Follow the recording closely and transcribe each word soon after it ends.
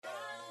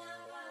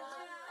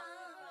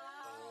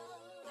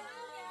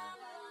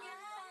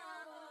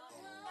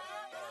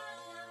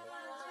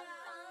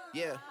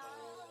Yeah,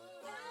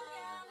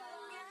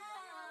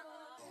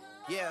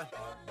 yeah.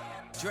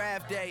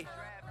 Draft day,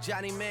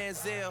 Johnny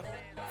Manziel.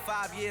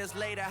 5 years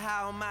later,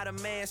 how am I the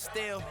man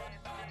still?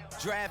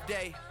 Draft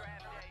day,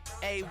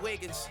 A.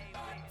 Wiggins.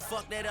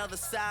 Fuck that other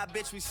side,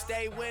 bitch, we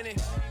stay winning.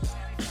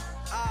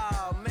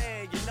 Oh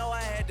man, you know I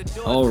had to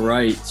do it. All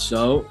right,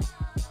 so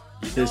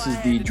this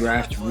is the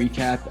draft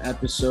recap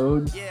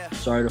episode.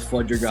 Sorry to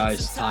flood your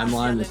guys'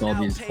 timeline with all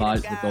these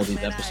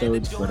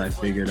episodes, but I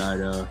figured I'd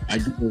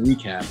do a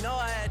recap.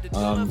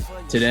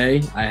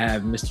 Today I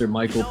have Mr.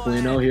 Michael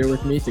Polino here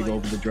with me to go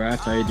over the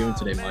draft. How you doing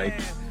today,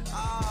 Mike?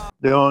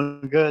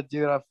 Doing good,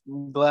 dude.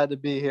 I'm glad to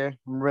be here.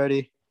 I'm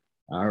ready.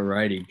 All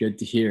righty, good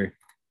to hear.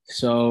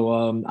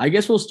 So I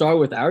guess we'll start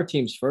with our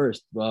teams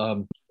first.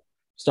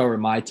 Start with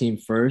my team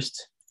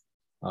first.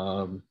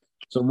 I'll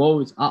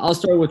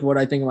start with what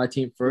I think of my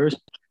team first.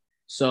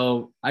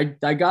 So I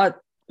got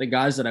the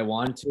guys that I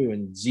wanted to,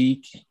 and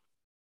Zeke,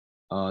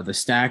 the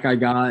stack I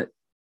got,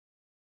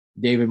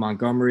 David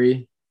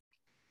Montgomery,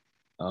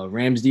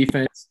 Rams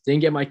defense.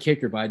 Didn't get my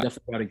kicker, but I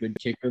definitely got a good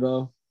kicker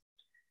though.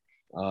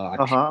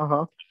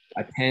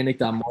 I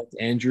panicked on Mark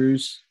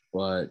Andrews,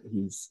 but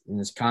he's in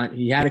his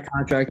he had a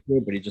contract here,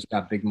 but he just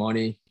got big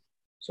money,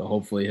 so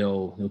hopefully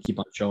he'll keep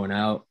on showing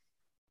out.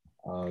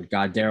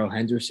 Got Darrell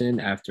Henderson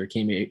after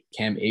Cam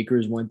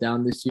Akers went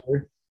down this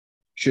year.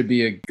 Should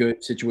be a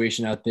good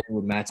situation out there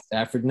with Matt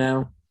Stafford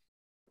now.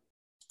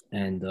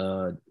 And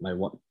my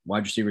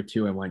wide receiver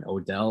 2, I went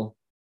Odell.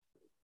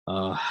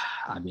 I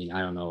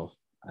don't know.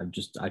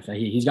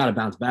 He's got to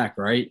bounce back,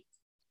 right?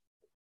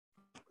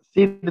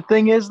 See, the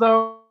thing is,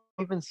 though,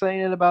 I've been saying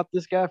it about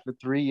this guy for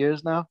 3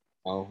 years now.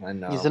 Oh, I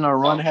know. He's in a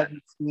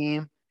run-heavy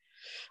team.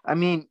 I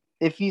mean,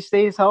 if he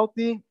stays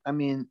healthy,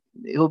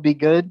 he'll be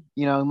good.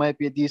 You know, he might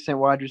be a decent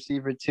wide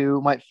receiver 2,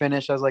 might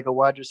finish as like a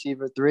wide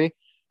receiver 3.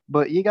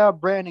 But you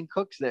got Brandon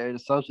Cooks there to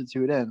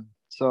substitute in.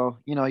 So,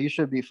 you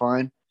should be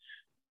fine.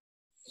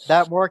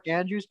 That Mark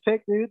Andrews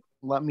pick, dude,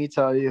 let me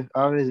tell you,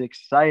 I was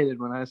excited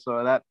when I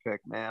saw that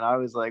pick, man. I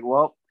was like,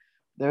 well,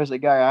 there's a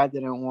guy I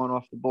didn't want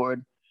off the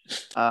board.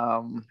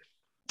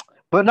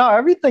 But no,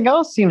 everything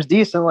else seems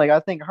decent. Like,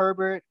 I think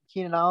Herbert,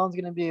 Keenan Allen's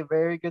going to be a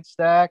very good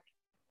stack.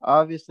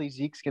 Obviously,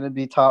 Zeke's going to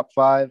be top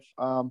 5.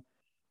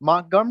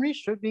 Montgomery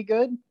should be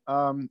good.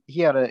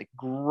 He had a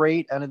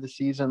great end of the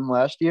season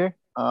last year.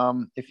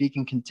 If he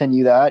can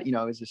continue that,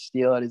 is a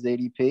steal at his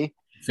ADP.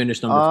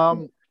 Finished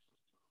number 4.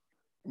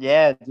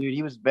 Yeah, dude,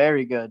 he was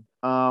very good.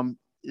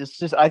 It's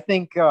just, I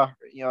think,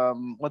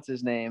 what's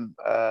his name?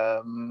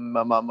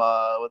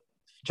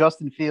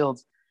 Justin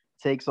Fields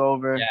takes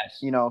over, yes.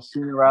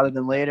 Sooner rather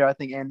than later. I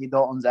think Andy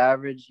Dalton's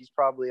average. He's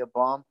probably a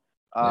bum.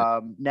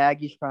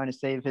 Nagy's trying to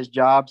save his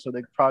job, so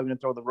they're probably going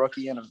to throw the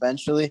rookie in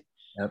eventually.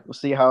 Yep. We'll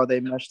see how they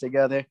mesh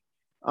together.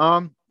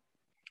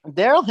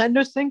 Darrell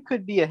Henderson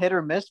could be a hit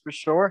or miss for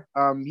sure.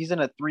 He's in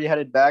a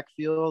 3-headed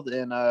backfield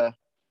in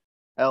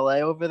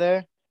LA over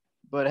there.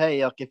 But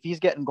hey, look, if he's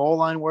getting goal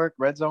line work,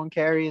 red zone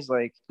carries,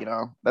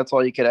 that's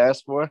all you could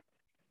ask for.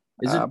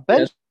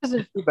 Bench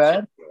isn't too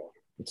bad.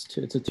 It's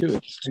a 2.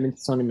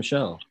 It's Sonny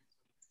Michel.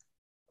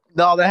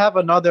 No, they have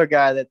another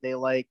guy that they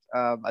like.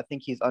 I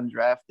think he's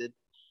undrafted.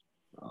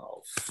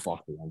 Oh,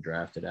 fucking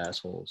undrafted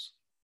assholes.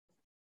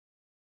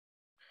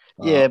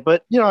 Yeah,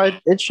 but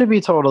it should be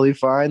totally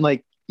fine.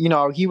 Like,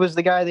 he was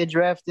the guy they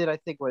drafted, I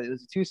think, it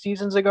was 2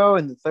 seasons ago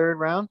in the 3rd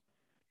round.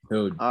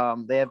 Dude.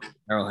 They have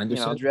Darrell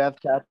Henderson.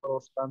 Draft capital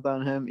spent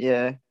on him.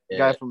 Yeah.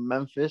 Guy from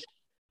Memphis.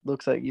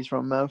 Looks like he's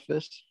from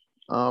Memphis.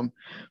 But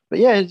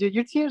yeah, dude,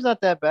 your team's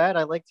not that bad.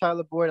 I like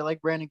Tyler Boyd. I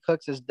like Brandon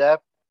Cooks as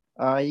depth.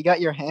 You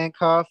got your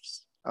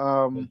handcuffs.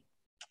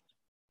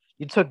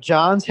 You took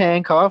John's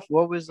handcuff.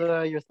 What was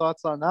your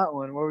thoughts on that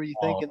one? What were you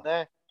thinking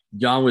there?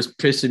 John was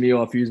pissing me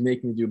off. He was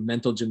making me do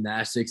mental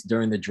gymnastics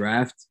during the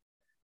draft.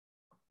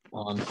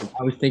 I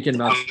was thinking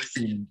about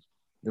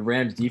the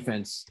Rams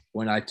defense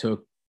when I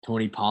took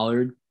Tony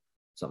Pollard.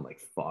 So I'm like,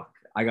 fuck,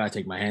 I got to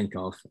take my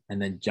handcuff.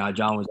 And then John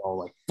was all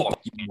like, fuck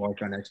you,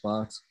 Mark, on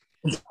Xbox.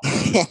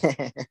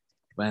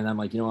 And I'm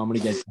like, I'm going to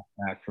get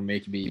back for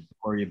making me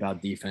worry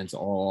about defense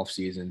all off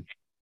season.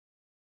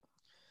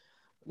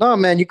 No,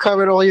 man, you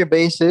covered all your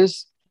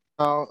bases.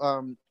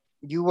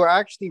 You were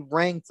actually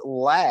ranked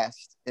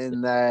last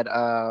in that.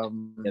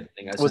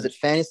 Was it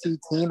Fantasy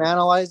Team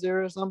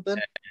Analyzer or something?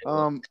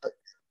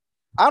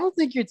 I don't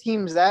think your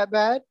team's that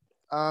bad.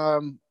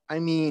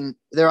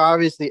 There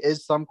obviously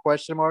is some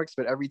question marks,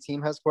 but every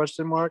team has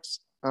question marks.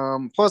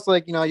 Plus,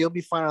 you'll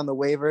be fine on the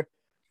waiver.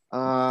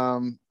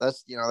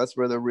 That's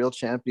where the real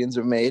champions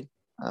are made.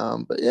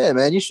 But yeah,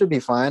 man, you should be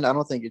fine. I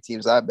don't think your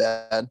team's that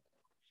bad.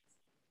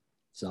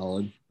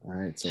 Solid. All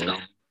right, so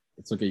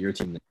let's look at your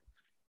team.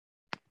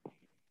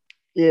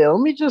 Yeah, let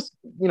me just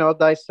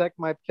dissect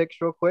my picks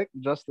real quick,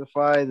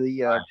 justify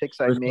the picks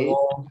I made.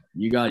 All,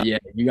 you got to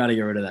get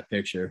rid of that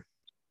picture.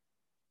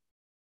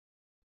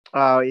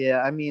 Oh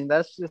yeah,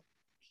 that's just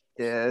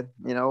you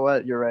know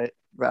what? You're right.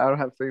 But I don't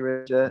have free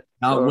range yet.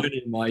 Not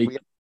winning, Mike.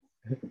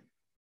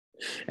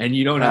 And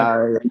you don't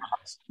have.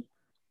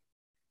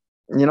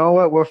 You know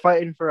what? We're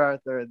fighting for our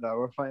third, though.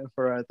 We're fighting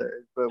for our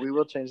third, but we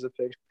will change the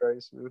picks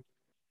very soon.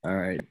 All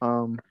right.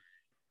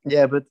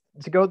 Yeah, but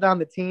to go down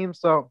the team,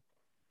 so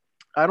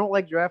I don't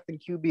like drafting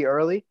QB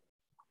early.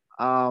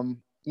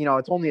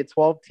 It's only a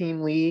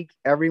 12-team league.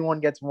 Everyone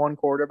gets one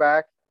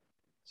quarterback.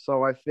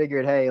 So I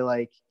figured, hey,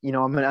 I'm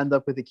going to end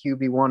up with a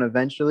QB1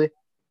 eventually.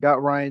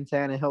 Got Ryan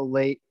Tannehill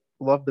late.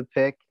 Love the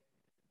pick.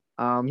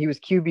 He was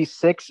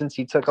QB6 since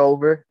he took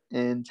over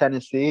in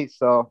Tennessee.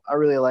 So I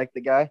really like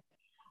the guy.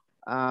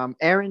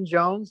 Aaron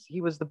Jones,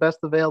 he was the best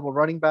available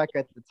running back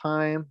at the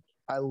time.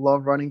 I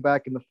love running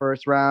back in the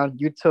first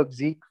round. You took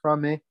Zeke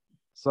from me.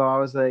 So I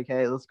was like,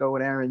 hey, let's go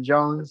with Aaron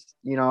Jones.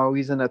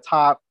 He's in the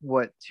top,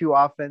 2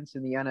 offense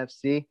in the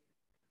NFC.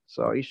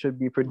 So he should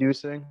be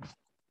producing.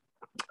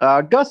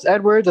 Gus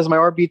Edwards as my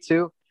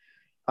RB2.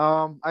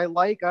 I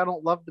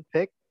don't love the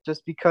pick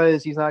just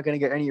because he's not going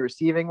to get any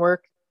receiving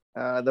work.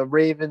 The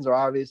Ravens are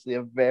obviously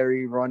a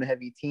very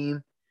run-heavy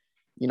team.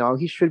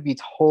 He should be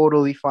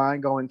totally fine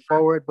going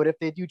forward. But if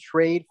they do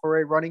trade for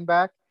a running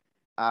back,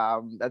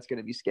 that's going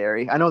to be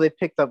scary. I know they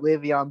picked up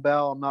Le'Veon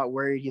Bell. I'm not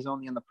worried. He's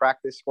only in the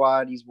practice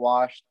squad. He's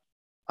washed.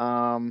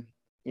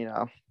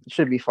 It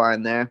should be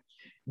fine there.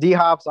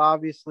 D-Hop's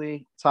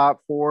obviously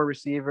top 4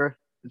 receiver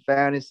in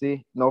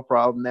fantasy. No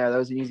problem there. That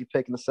was an easy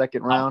pick in the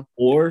second round.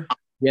 Or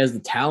he has the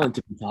talent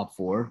to be top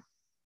 4.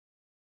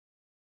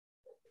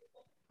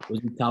 Was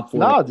he top 4?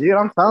 No, dude,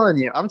 I'm telling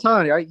you.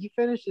 Right? He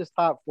finished his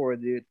top 4,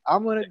 dude.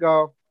 I'm going to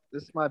go.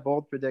 This is my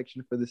bold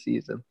prediction for the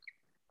season.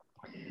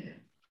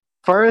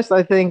 First,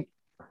 I think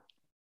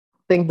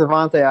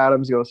Devontae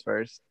Adams goes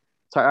first.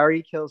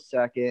 Tyreek Hill's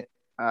second.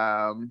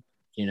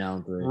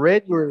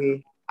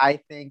 Ridley, I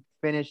think,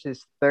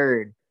 finishes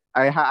third.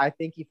 I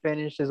think he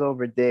finishes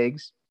over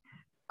Diggs.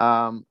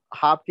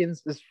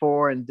 Hopkins is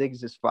 4 and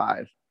Diggs is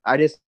 5. I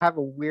just have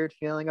a weird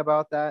feeling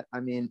about that. I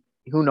mean,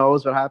 who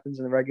knows what happens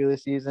in the regular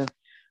season?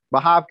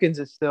 But Hopkins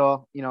is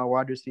still,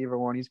 wide receiver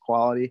 1. He's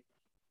quality.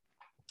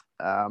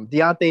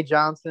 Deontay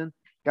Johnson,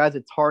 guy's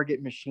a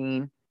target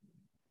machine.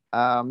 He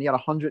had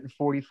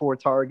 144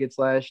 targets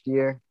last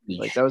year.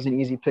 That was an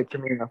easy pick for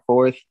me in the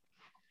 4th.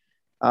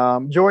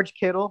 George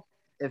Kittle,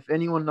 if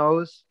anyone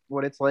knows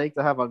what it's like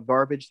to have a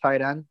garbage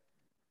tight end,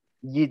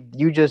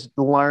 you just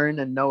learn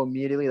and know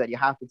immediately that you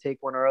have to take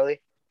one early.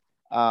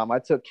 I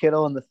took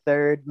Kittle in the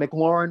 3rd.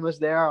 McLaurin was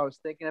there. I was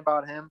thinking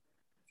about him,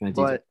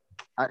 but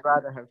I'd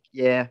rather have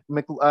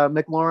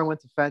McLaurin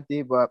went to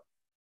Fenty, but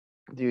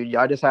dude,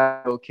 I just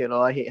have to go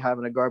Kittle. I hate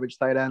having a garbage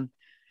tight end.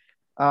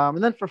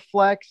 And then for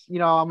flex, I'm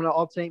going to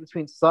alternate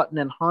between Sutton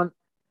and Hunt.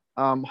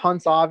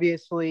 Hunt's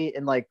obviously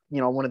in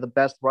one of the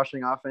best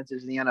rushing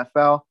offenses in the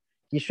NFL.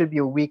 He should be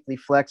a weekly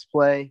flex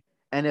play.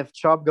 And if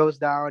Chubb goes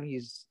down,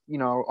 he's,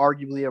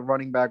 arguably a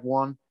running back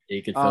 1.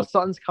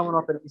 Sutton's coming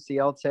up an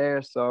ACL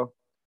tear. So,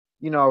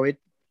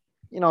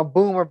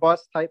 boom or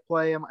bust type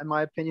play, in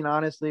my opinion,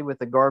 honestly, with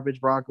the garbage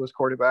Broncos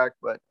quarterback.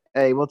 But,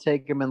 hey, we'll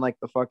take him in the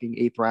fucking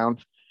 8th round.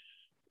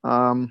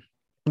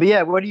 But,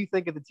 yeah, what do you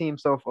think of the team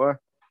so far?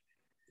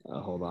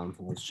 Hold on.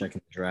 Let's check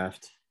the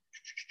draft.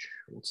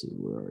 Let's see.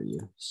 Where are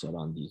you? Set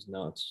on these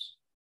nuts.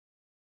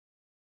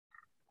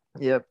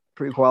 Yep.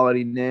 Pretty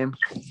quality name.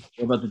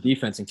 What about the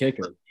defense and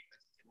kicker?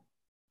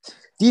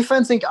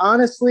 Defense,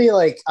 honestly,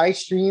 I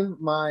stream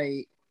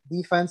my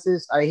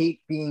defenses. I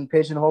hate being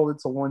pigeonholed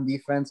to one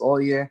defense all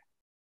year.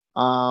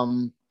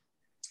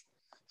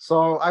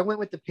 So I went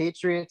with the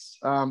Patriots.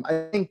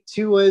 I think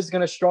Tua is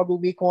going to struggle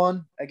week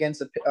 1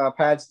 against a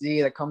Pats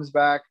D that comes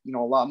back, a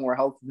lot more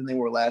healthy than they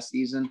were last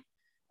season.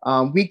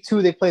 Week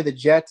 2, they play the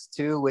Jets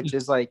too, which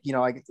is I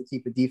get to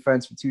keep a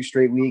defense for 2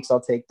 straight weeks.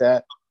 I'll take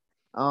that.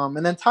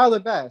 And then Tyler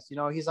Bass,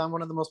 he's on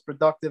one of the most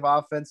productive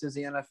offenses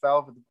in the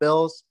NFL for the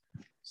Bills.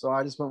 So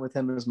I just went with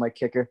him as my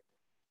kicker.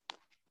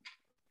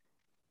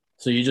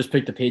 So you just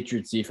picked the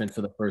Patriots defense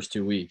for the first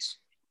 2 weeks.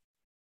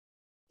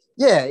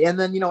 Yeah, and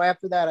then,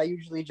 after that, I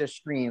usually just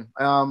stream.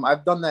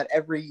 I've done that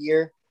every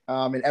year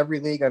in every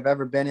league I've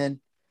ever been in.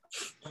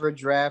 Never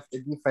draft a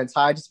defense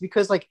high just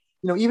because,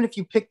 even if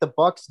you pick the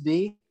Bucks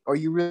D, are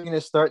you really going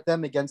to start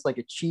them against,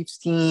 a Chiefs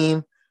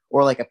team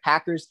or, a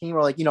Packers team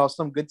or,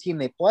 some good team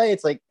they play?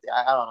 It's I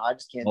don't know. I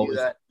just can't do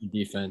that.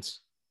 Defense.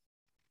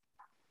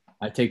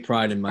 I take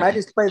pride in I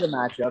just play the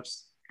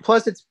matchups.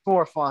 Plus, it's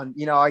more fun.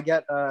 I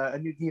get a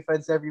new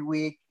defense every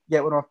week,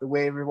 get one off the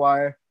waiver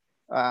wire.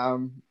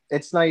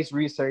 It's nice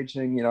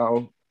researching,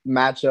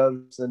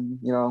 matchups and,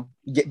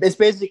 it's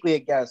basically a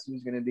guess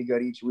who's going to be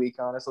good each week,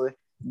 honestly.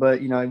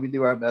 But, we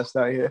do our best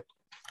out here.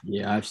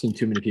 Yeah, I've seen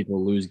too many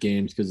people lose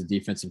games because of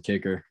defensive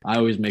kicker. I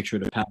always make sure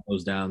to pat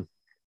those down.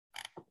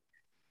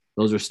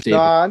 Those are stable.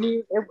 No, I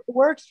mean, it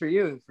works for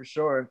you, for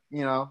sure.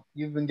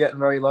 You've been getting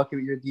very lucky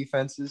with your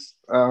defenses.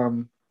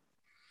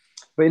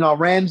 But,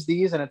 Rams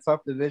D's in a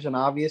tough division,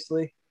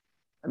 obviously.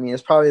 I mean,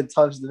 it's probably the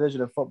toughest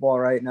division of football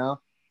right now.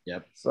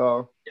 Yep.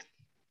 So,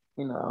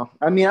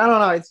 I mean, I don't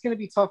know. It's going to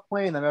be tough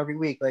playing them every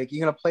week. You're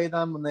going to play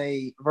them when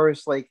they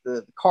verse,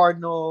 the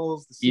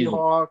Cardinals, the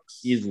Seahawks.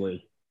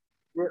 Easily.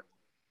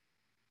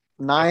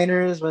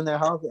 Niners when they're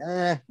healthy.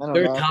 I don't know.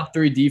 Their top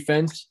 3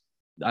 defense,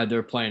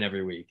 they're playing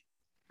every week.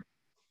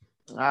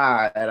 All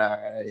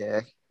right,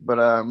 yeah.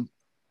 But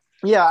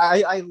yeah,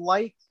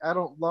 I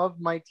don't love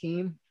my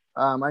team.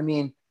 I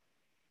mean,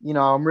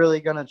 I'm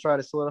really gonna try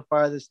to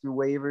solidify this through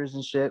waivers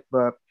and shit,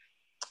 but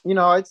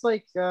it's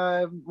like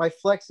my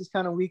flex is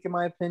kind of weak in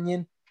my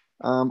opinion.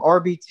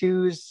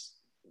 RB2's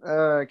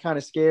kind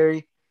of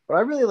scary, but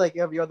I really like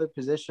every other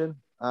position.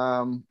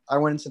 I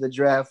went into the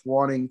draft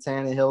wanting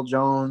Tannehill,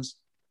 Jones,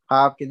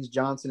 Hopkins,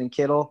 Johnson, and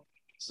Kittle.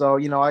 So,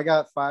 I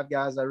got five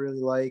guys I really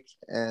like,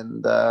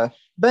 and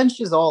bench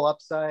is all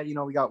upside.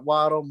 We got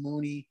Waddle,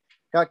 Mooney,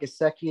 got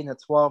Gesicki in the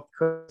 12th.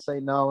 Couldn't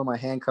say no in my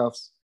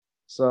handcuffs.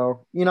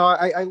 So, I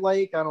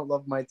don't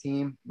love my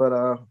team,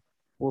 but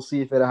we'll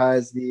see if it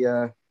has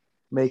the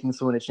making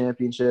to win a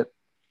championship.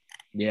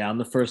 Yeah, on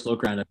the first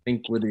look round, I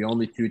think we're the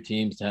only two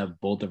teams to have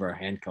both of our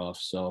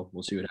handcuffs. So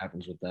we'll see what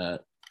happens with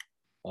that.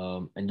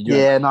 And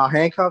no,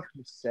 handcuff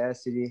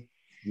necessity.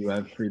 You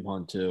have Kareem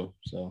Hunt too.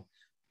 So,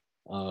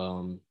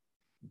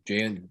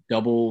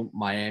 double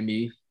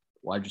Miami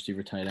wide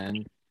receiver tight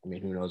end. I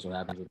mean, who knows what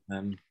happens with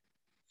them?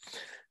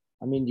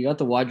 I mean, you got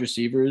the wide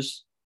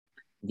receivers,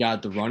 you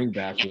got the running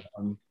back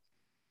one,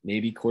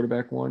 maybe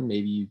quarterback one,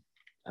 maybe.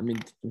 I mean,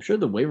 I'm sure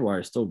the waiver wire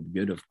is still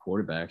good of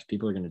quarterbacks.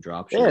 People are going to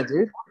drop shit. Yeah,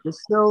 dude.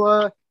 It's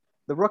still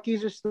the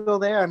rookies are still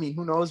there. I mean,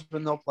 who knows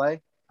when they'll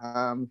play?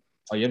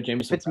 You have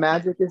Jameson.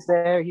 Fitzmagic is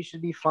there. He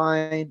should be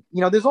fine.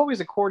 There's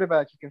always a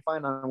quarterback you can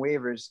find on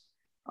waivers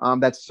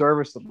that's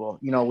serviceable,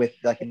 with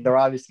they're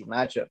obviously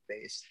matchup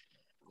based.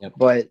 Yep.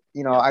 But,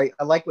 I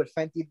like what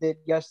Fenty did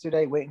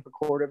yesterday, waiting for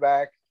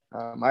quarterback.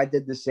 I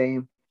did the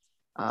same.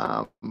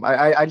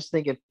 I just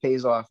think it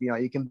pays off.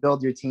 You can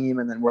build your team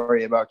and then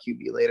worry about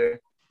QB later.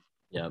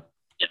 Yep.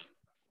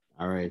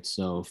 All right.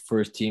 So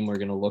first team we're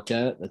going to look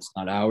at, that's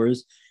not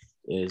ours,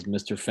 is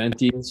Mr.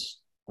 Fenty's.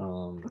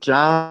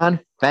 John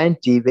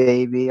Fenty,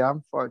 baby.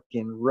 I'm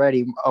fucking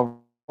ready. A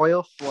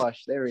royal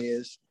flush. There he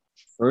is.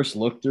 First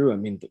look through, I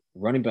mean, the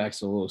running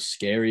back's a little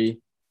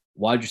scary.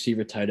 Wide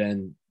receiver, tight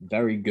end,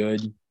 very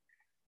good.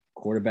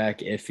 Quarterback,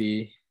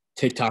 iffy.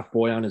 TikTok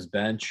boy on his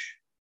bench.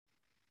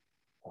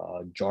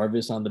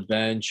 Jarvis on the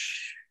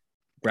bench.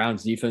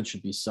 Browns defense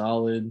should be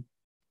solid.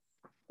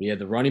 But yeah,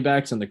 the running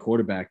backs and the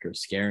quarterback are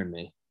scaring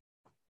me.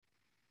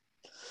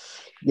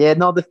 Yeah,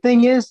 no, the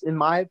thing is, in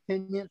my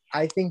opinion,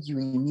 I think you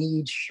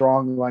need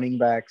strong running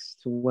backs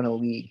to win a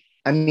league.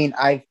 I mean,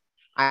 I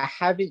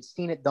haven't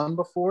seen it done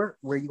before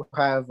where you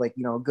have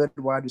good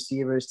wide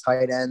receivers,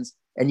 tight ends,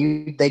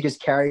 and they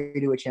just carry you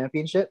to a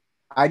championship.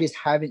 I just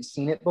haven't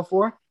seen it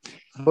before.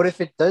 But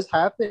if it does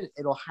happen,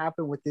 it'll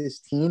happen with this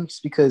team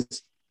just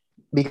because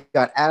we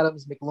got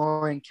Adams,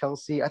 McLaurin,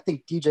 Kelsey. I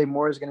think DJ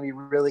Moore is going to be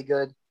really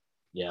good.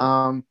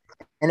 Yeah.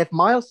 And if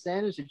Miles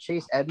Sanders or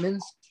Chase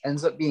Edmonds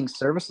ends up being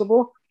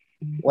serviceable,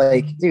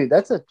 dude,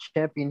 that's a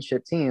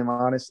championship team,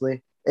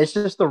 honestly. It's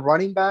just the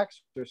running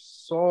backs are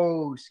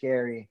so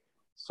scary.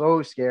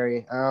 So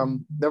scary.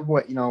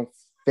 They're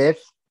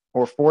fifth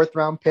or fourth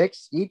round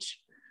picks each.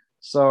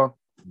 So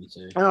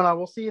I don't know.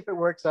 We'll see if it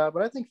works out,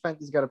 but I think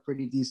Fenty's got a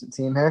pretty decent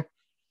team here.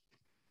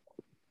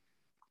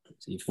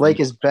 Like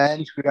his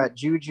bench, we got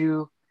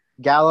Juju,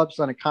 Gallup's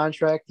on a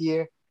contract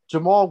year.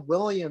 Jamal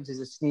Williams is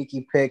a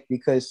sneaky pick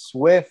because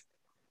Swift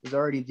is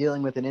already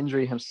dealing with an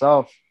injury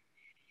himself.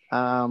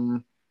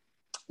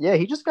 Yeah,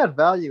 he just got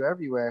value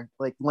everywhere.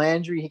 Like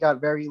Landry, he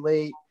got very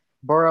late.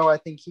 Burrow, I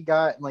think he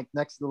got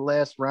next to the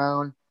last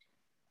round.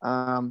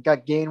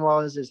 Got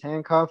Gainwell as his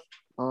handcuff.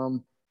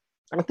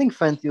 I think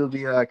Fenty will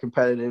be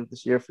competitive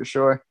this year for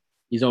sure.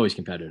 He's always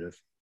competitive.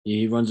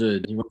 He runs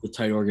a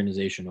tight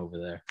organization over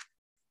there.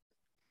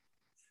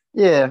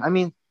 Yeah, I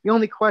mean, the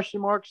only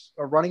question marks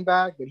are running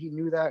back, but he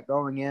knew that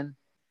going in.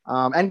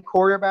 And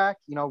quarterback,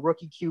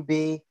 rookie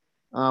QB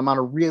on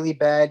a really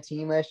bad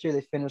team last year.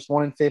 They finished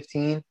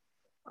 1-15.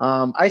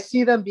 I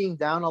see them being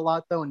down a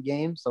lot though in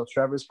games, so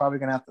Trevor's probably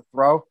gonna have to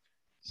throw.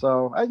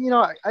 So I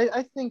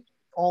think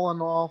all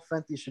in all,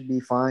 Fenty should be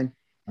fine.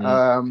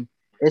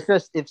 It's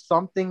just if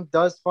something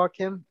does fuck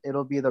him,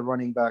 it'll be the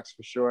running backs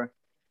for sure.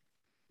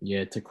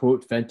 Yeah, to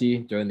quote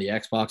Fenty during the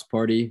Xbox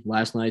party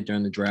last night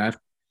during the draft,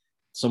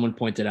 someone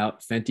pointed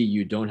out, Fenty,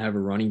 you don't have a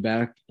running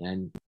back,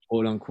 and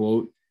quote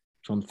unquote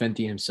from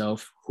Fenty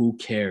himself, who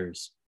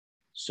cares?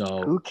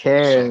 So who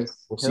cares?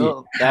 We'll see.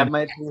 That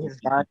might be his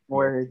last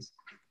words.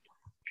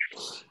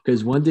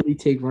 Because when did he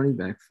take running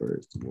back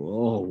first?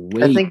 Whoa,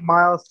 wait. I think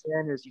Miles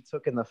Sanders he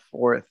took in the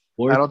fourth.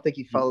 I don't think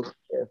he fell to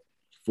fifth.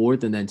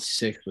 Fourth and then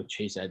sixth with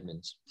Chase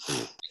Edmonds.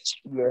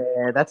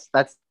 Yeah, that's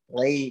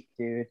late,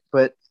 dude.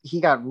 But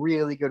he got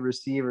really good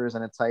receivers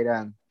and a tight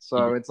end.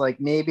 So it's like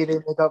maybe they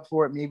make up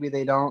for it, maybe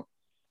they don't.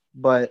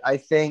 But I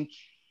think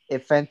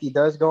if Fenty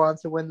does go on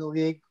to win the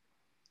league,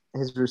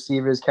 his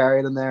receivers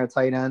carried him there, a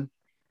tight end.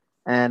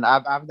 And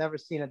I've never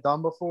seen it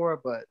done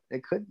before, but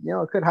it could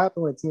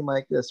happen with a team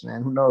like this,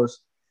 man. Who knows?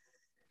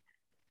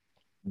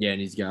 Yeah,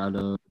 and he's got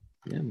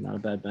not a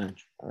bad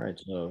bench. All right,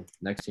 so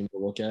next team to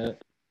look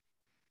at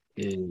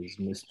is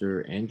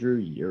Mr.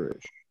 Andrew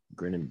Urish,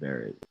 Grin and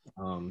Barrett.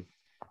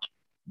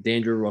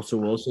 Danger,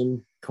 Russell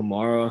Wilson,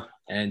 Kamara,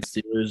 and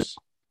Steelers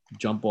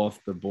jump off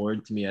the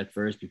board to me at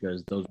first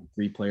because those were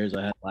 3 players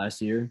I had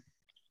last year.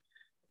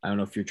 I don't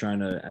know if you're trying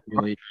to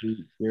emulate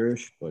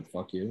Irish, but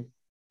fuck you.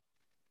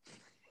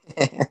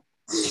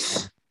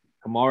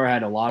 Kamara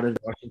had a lot of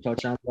rushing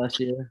touchdowns last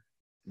year.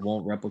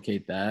 Won't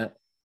replicate that.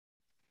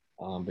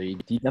 But he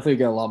definitely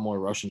got a lot more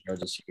rushing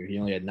yards this year. He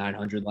only had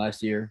 900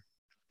 last year.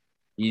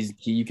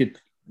 You could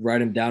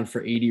write him down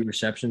for 80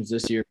 receptions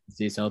this year if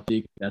he's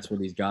healthy. That's what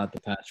he's got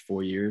the past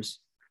 4 years.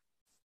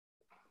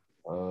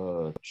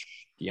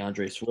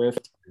 DeAndre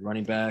Swift,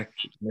 running back,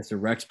 Mr.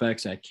 Rex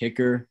Bex at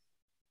kicker,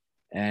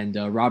 and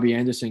Robbie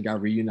Anderson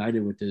got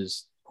reunited with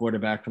his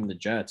quarterback from the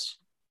Jets.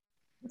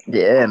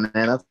 Yeah, man,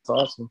 that's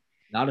awesome.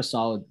 Not a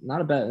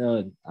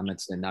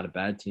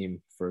bad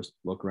team first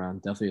look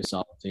around. Definitely a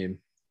solid team.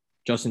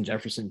 Justin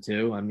Jefferson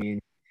too. I mean,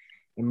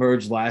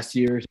 emerged last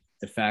year,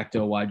 de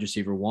facto wide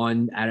receiver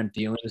 1. Adam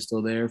Thielen is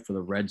still there for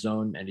the red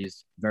zone, and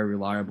he's very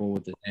reliable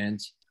with his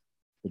hands.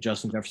 But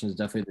Justin Jefferson is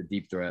definitely the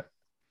deep threat.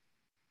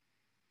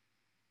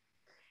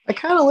 I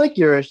kind of like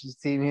Urish's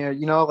team here.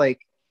 You know, like,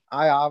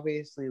 I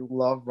obviously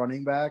love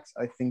running backs.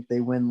 I think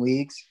they win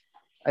leagues.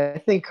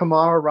 I think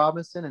Kamara,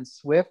 Robinson, and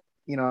Swift,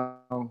 you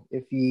know,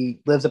 if he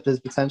lives up to his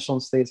potential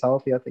and stays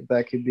healthy, I think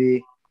that could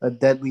be a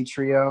deadly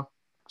trio.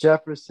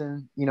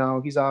 Jefferson, you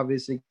know, he's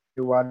obviously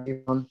wide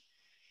receiver.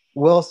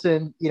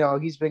 Wilson, you know,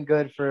 he's been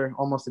good for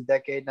almost a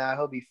decade now.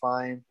 He'll be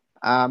fine.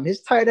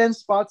 His tight end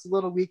spot's a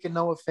little weak in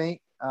Noah Fant.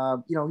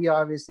 You know, he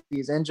obviously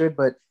is injured,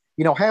 but,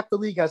 you know, half the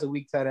league has a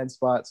weak tight end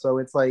spot. So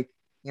it's like,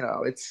 you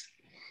know, it's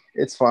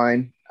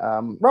fine.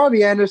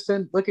 Robbie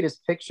Anderson, look at his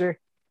picture.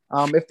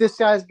 If this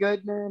guy's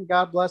good, man,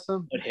 God bless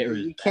him.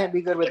 He can't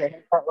be good with a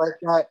haircut like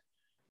that.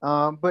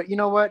 But you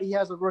know what? He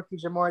has a rookie,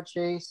 Jamar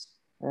Chase,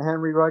 and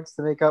Henry Ruggs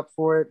to make up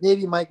for it.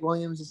 Maybe Mike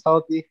Williams is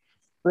healthy.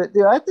 But,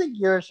 dude, I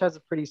think Urish has a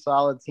pretty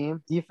solid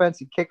team.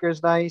 Defensive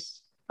kicker's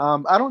nice.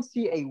 I don't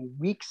see a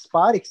weak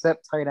spot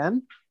except tight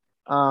end.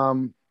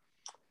 Yeah,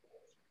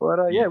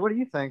 what do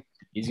you think?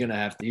 He's going to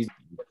have to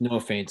 – Noah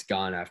Fant's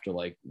gone after,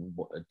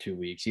 2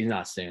 weeks. He's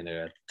not staying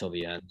there till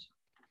the end.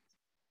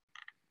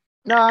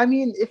 No, I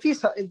mean,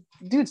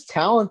 dude's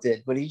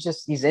talented, but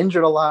he's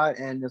injured a lot,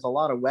 and there's a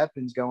lot of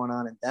weapons going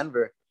on in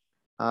Denver.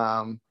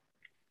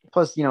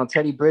 Plus, you know,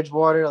 Teddy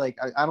Bridgewater,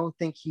 I don't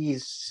think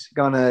he's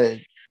gonna,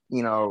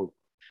 you know,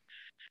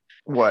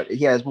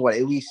 he has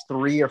at least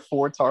 3 or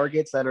 4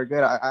 targets that are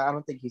good. I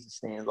don't think he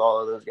sustains all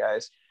of those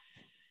guys.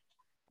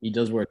 He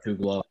does wear 2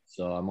 gloves,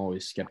 so I'm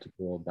always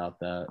skeptical about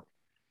that.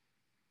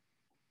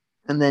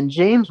 And then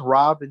James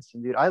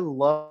Robinson, dude. I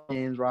love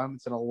James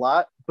Robinson a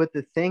lot. But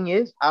the thing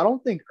is, I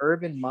don't think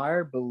Urban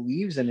Meyer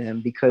believes in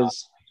him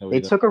because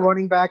they took a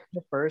running back in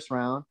the first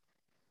round.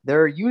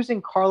 They're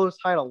using Carlos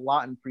Hyde a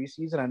lot in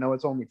preseason. I know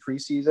it's only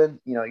preseason.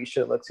 You know, you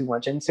shouldn't look too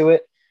much into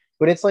it.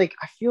 But it's like,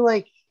 I feel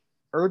like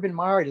Urban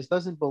Meyer just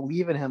doesn't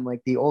believe in him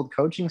like the old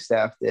coaching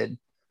staff did.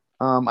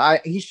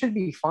 He should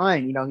be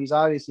fine. You know, he's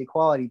obviously a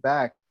quality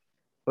back.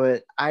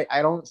 But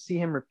I don't see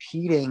him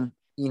repeating,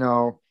 you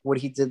know, what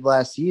he did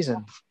last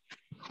season.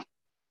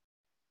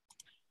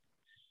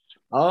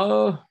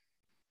 He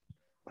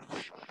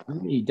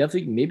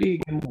definitely maybe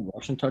give him a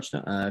rushing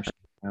touchdown. Actually,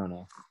 I don't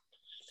know.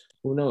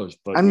 Who knows?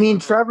 But I mean,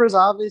 Trevor's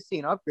obviously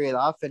an upgrade.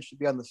 The offense should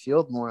be on the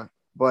field more.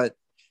 But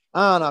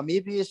I don't know.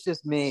 Maybe it's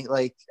just me.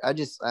 Like, I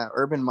just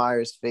Urban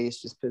Meyer's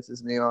face just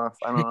pisses me off.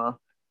 I don't know.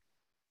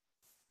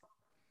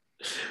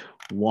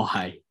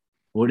 Why?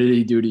 What did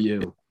he do to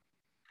you?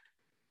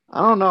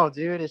 I don't know,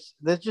 dude.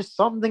 There's just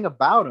something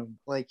about him.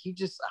 Like,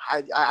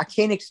 I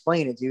can't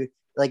explain it, dude.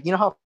 Like, you know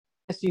how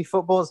fantasy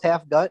football is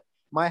half gut?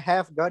 My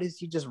half gut is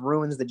he just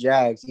ruins the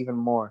Jags even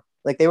more.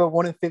 Like, they were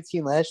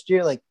 1-15 last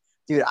year. Like,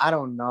 dude, I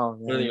don't know,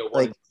 man. Are they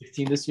like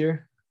 1-15 this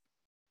year?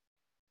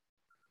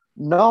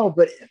 No,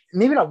 but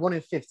maybe not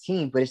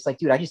 1-15. But it's like,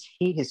 dude, I just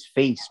hate his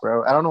face,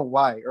 bro. I don't know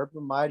why.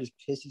 Urban Meyer just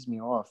pisses me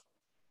off.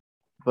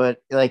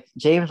 But like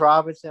James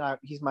Robinson,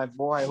 he's my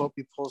boy. I hope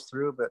he pulls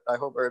through. But I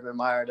hope Urban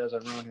Meyer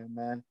doesn't ruin him,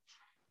 man.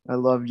 I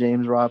love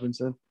James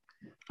Robinson.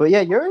 But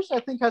yeah, yours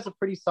I think has a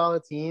pretty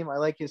solid team. I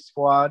like his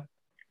squad.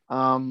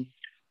 Thing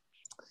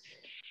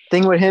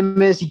with him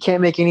is he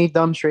can't make any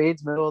dumb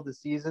trades middle of the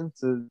season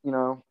to, you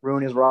know,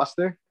 ruin his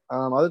roster.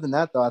 Other than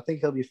that, though, I think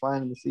he'll be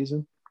fine in the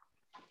season.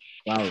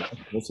 Wow,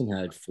 Wilson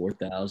had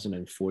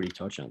 4,040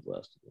 touchdowns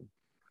last year.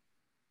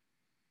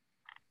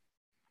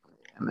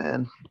 Yeah,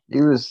 man,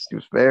 he was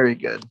very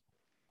good.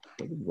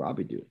 What did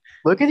Robbie do?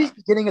 Look at his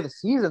beginning of the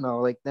season, though.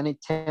 Like, then he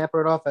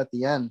tampered off at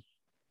the end.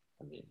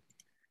 I mean,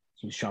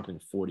 he was shopping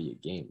 40 a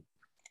game.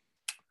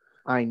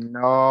 I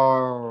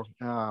know.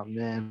 Oh,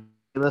 man.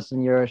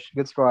 Listen, Yurish,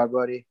 good squad,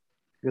 buddy.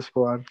 Good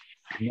squad.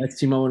 The next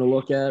team I want to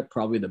look at,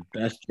 probably the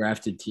best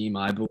drafted team,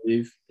 I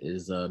believe,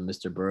 is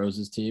Mr.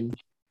 Burrows' team.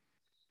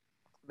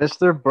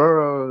 Mr.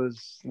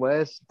 Burrows,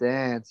 Last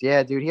Dance.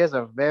 Yeah, dude, he has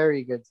a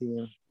very good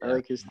team. I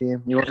like his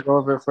team. You want to go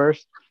over it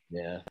first?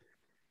 Yeah.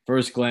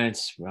 First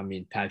glance, I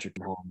mean, Patrick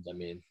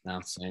Mahomes,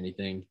 not to say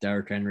anything.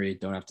 Derrick Henry,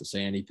 don't have to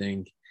say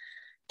anything.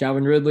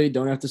 Calvin Ridley,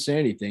 don't have to say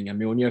anything. I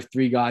mean, when you have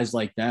 3 guys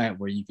like that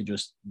where you could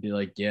just be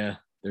like, yeah,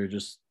 they're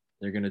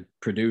going to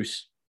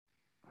produce.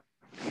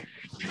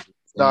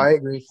 No, I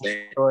agree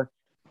for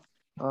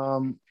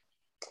sure.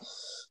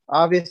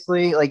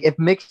 Obviously, like if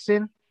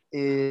Mixon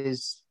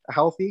is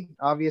healthy,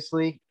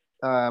 obviously,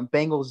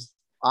 Bengals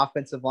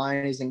offensive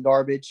line isn't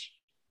garbage.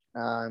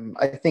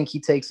 I think he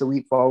takes a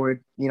leap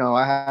forward. You know,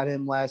 I had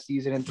him last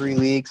season in 3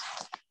 leagues.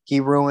 He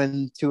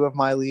ruined 2 of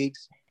my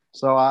leagues.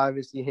 So I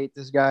obviously hate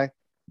this guy.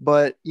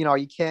 But, you know,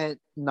 you can't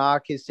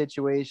knock his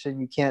situation.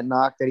 You can't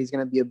knock that he's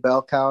going to be a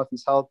bell cow if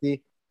he's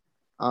healthy.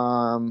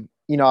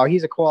 You know,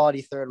 he's a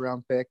quality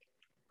 3rd-round pick.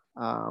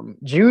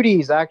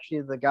 Judy's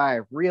actually the guy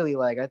I really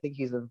like. I think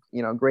he's a,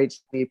 you know, great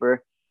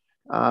sleeper.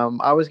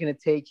 I was going to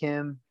take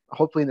him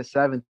hopefully in the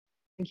 7th.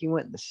 I think he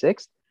went in the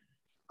 6th.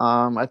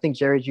 I think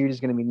Jerry Judy is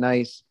going to be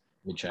nice.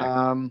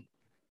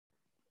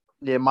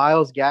 Yeah,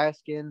 Myles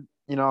Gaskin,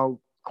 you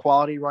know,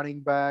 quality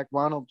running back.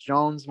 Ronald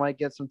Jones might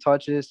get some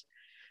touches.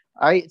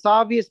 It's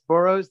obvious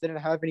Burrows didn't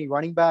have any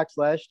running backs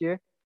last year.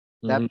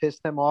 That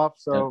pissed him off.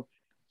 So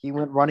he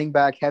went running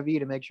back heavy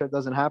to make sure it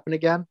doesn't happen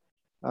again.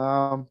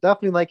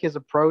 Definitely like his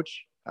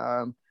approach.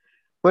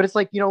 But it's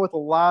like, you know, with a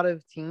lot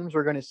of teams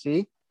we're going to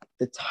see,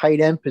 the tight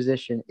end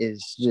position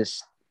is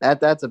just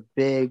that's a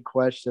big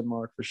question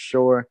mark for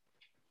sure.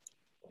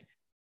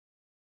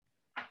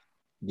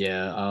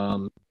 Yeah.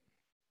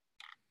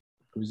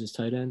 Who's this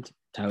tight end?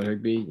 Tyler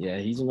Higbee. Yeah,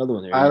 he's another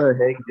one there. Tyler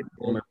Higbee.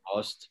 Former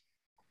bust.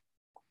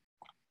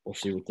 We'll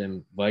see with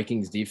them.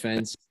 Vikings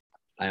defense.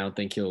 I don't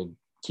think he'll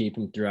keep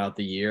him throughout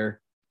the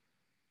year.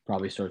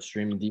 Probably start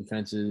streaming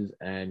defenses.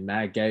 And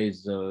Matt Gay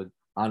is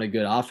on a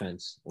good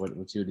offense.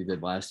 Let's see what he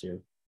did last year.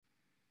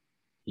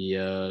 He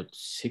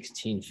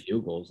 16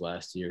 field goals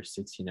last year,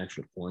 16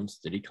 extra points.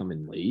 Did he come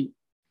in late?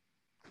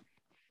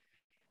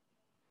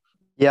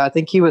 Yeah, I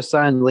think he was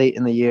signed late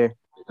in the year.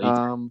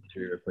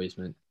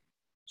 Replacement.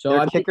 So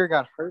their kicker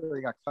got hurt or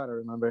he got cut, I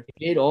remember.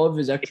 He made all of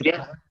his extra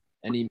points,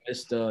 and he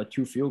missed 2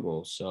 field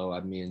goals. So, I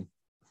mean,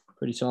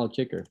 pretty solid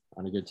kicker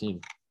on a good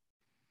team.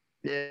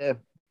 Yeah.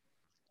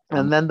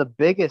 And then the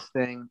biggest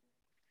thing,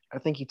 I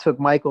think he took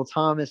Michael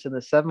Thomas in the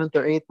 7th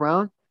or 8th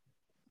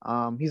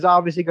round. He's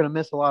obviously going to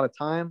miss a lot of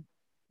time.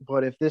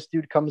 But if this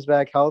dude comes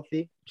back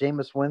healthy,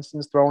 Jameis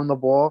Winston's throwing the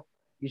ball,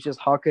 he's just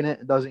hucking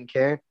it, doesn't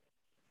care.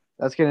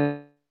 That's going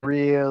to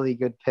be a really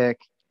good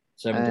pick.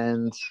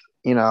 And,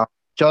 you know,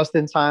 just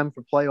in time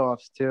for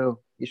playoffs, too.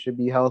 He should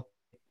be healthy.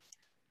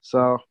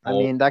 So, I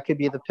mean, that could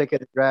be the pick of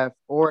the draft,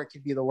 or it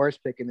could be the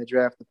worst pick in the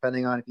draft,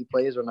 depending on if he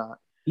plays or not.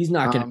 He's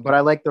not going to. But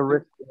I like the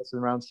risk in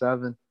round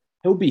 7.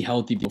 He'll be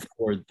healthy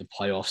before the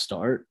playoffs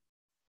start.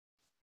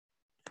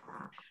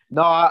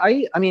 No,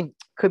 I mean,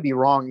 could be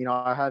wrong. You know,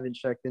 I haven't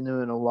checked into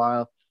it in a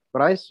while.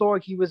 But I saw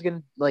he was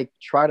going to, like,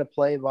 try to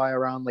play by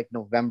around, like,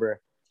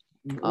 November.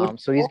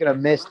 So he's going to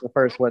miss the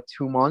first,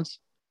 2 months?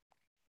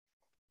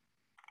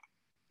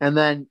 And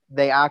then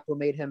they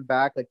acclimate him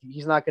back. Like,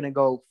 he's not going to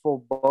go full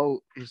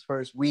boat his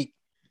first week.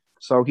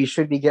 So he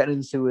should be getting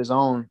into his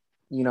own,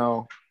 you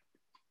know,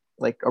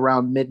 like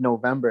around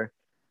mid-November.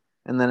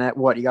 And then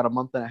you got a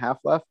month and a half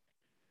left?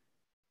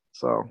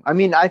 So, I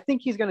mean, I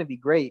think he's going to be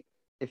great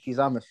if he's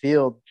on the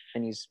field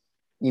and he's,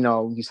 you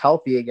know, he's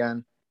healthy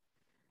again.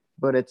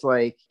 But it's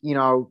like, you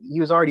know, he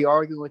was already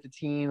arguing with the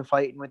team,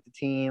 fighting with the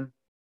team.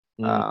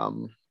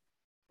 You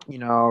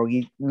know,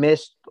 he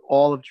missed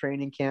all of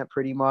training camp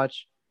pretty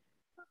much.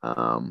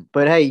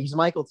 But hey, he's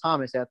Michael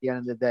Thomas at the end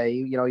of the day.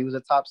 You know, he was a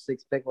top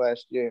 6 pick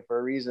last year for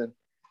a reason.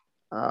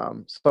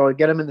 So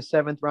get him in the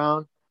 7th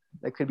round.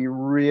 That could be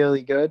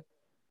really good.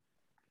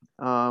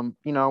 You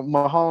know,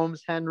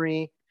 Mahomes,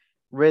 Henry,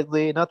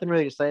 Ridley, nothing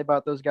really to say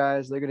about those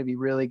guys. They're going to be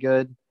really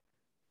good.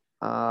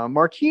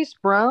 Marquise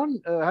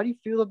Brown, how do you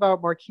feel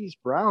about Marquise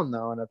Brown,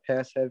 though, on a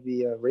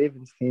pass-heavy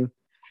Ravens team?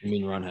 You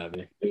mean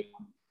run-heavy?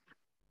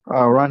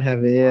 Oh,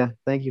 run-heavy, yeah.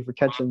 Thank you for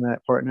catching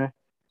that, partner.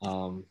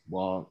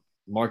 Well,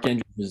 Mark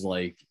Andrews is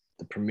like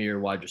the premier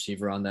wide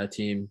receiver on that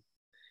team.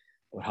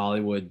 But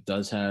Hollywood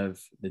does have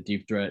the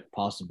deep threat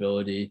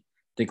possibility.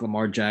 I think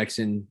Lamar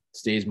Jackson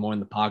stays more in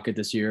the pocket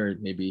this year.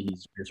 Maybe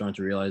he's starting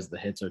to realize the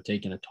hits are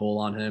taking a toll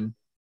on him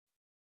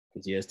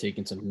because he has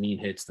taken some mean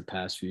hits the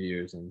past few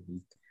years. And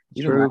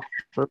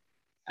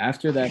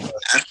after that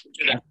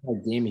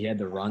game, he had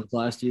the runs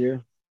last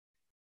year,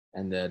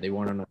 and they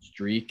went on a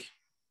streak,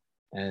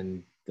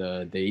 and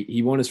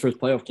he won his first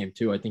playoff game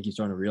too. I think he's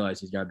starting to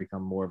realize he's got to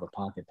become more of a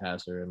pocket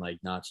passer and like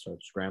not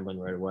start scrambling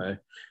right away.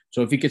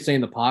 So if he could stay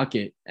in the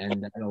pocket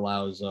and that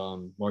allows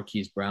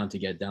Marquise Brown to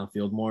get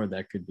downfield more,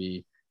 that could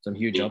be some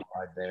huge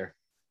upside there.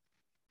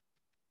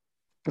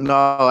 No,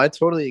 I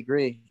totally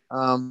agree.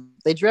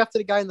 They drafted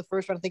a guy in the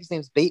first round. I think his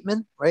name's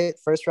Bateman, right?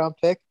 First round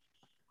pick.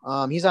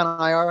 He's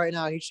on IR right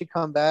now. He should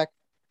come back.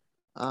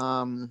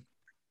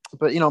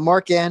 But, you know,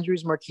 Mark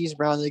Andrews, Marquise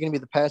Brown, they're going to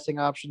be the passing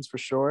options for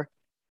sure.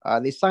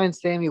 They signed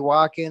Sammy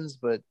Watkins,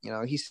 but, you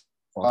know, he's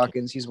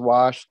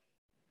washed.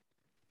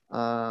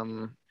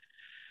 Yeah,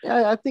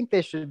 I think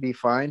they should be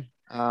fine.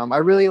 I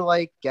really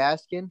like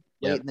Gaskin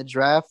late in the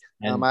draft.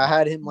 I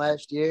had him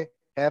last year,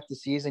 half the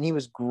season. He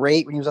was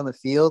great when he was on the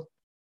field.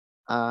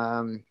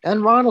 And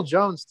Ronald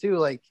Jones, too.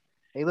 Like,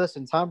 hey,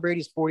 listen, Tom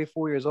Brady's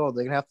 44 years old.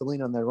 They're going to have to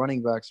lean on their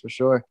running backs for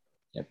sure.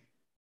 Yep.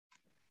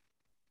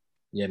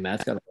 Yeah,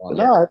 Matt's got a lot.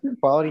 No, I think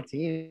quality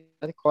team.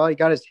 I think quality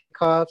got his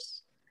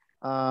cuffs.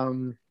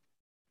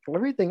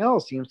 Everything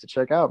else seems to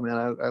check out,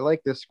 man. I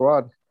like this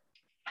squad.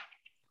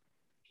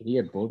 Did he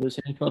get both his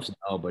handcuffs?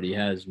 No, but he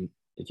has.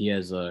 If he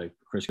has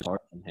Chris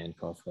Carson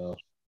handcuff though.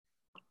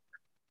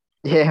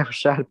 Yeah,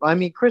 Rashad. I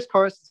mean, Chris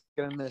Carson's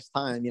gonna miss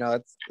time.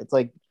 It's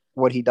like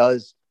what he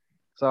does.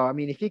 So I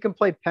mean, if he can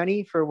play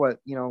Penny for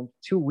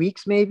 2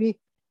 weeks maybe.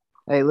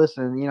 Hey,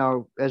 listen,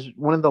 as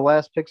one of the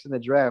last picks in the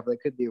draft, that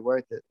could be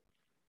worth it.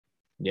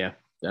 Yeah,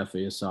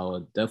 definitely a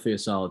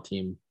solid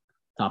team,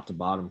 top to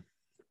bottom.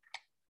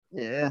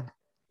 Yeah,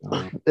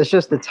 it's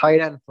just the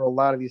tight end for a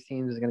lot of these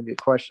teams is going to be a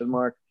question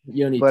mark.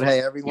 But hey,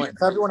 if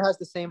everyone has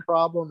the same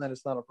problem, then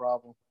it's not a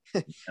problem.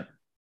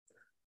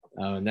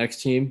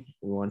 Next team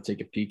we want to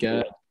take a peek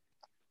at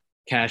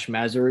Cash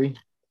Mazary.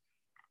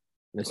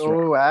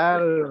 Oh,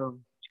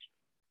 Adam.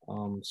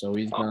 So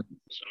he's got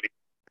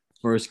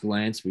first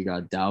glance, we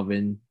got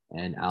Dalvin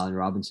and Allen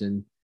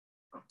Robinson,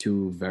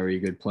 two very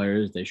good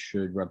players. They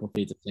should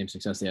replicate the same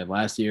success they had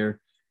last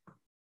year.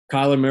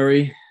 Kyler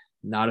Murray,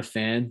 not a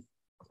fan.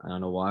 I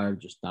don't know why. I'm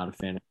just not a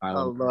fan of Kyler.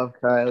 I love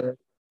Kyler.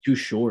 Too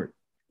short.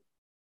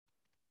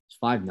 He's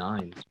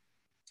 5'9". I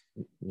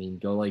mean,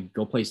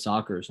 go play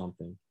soccer or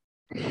something.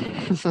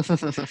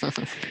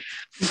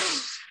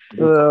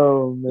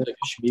 Oh man! Like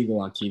a Spiegel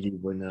on TV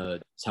when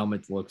his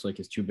helmet looks like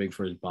it's too big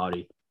for his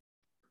body.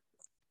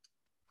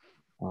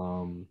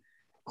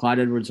 Clyde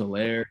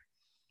Edwards-Helaire.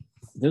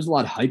 There's a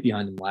lot of hype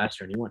behind him last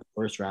year, and he went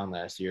first round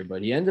last year,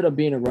 but he ended up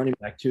being a running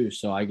back too.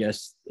 So I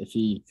guess if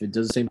it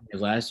does the same thing as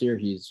last year,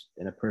 he's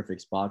in a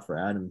perfect spot for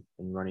Adam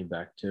in running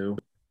back too.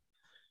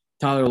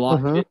 Tyler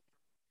Lockett,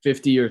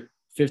 50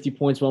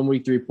 points 1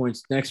 week, 3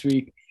 points next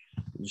week.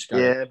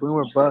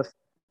 Boomer bust.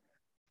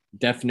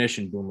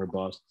 Definition boomer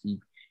bust. He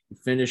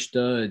finished.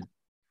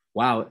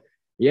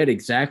 He had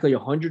exactly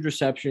 100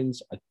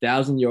 receptions,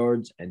 1,000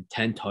 yards, and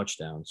 10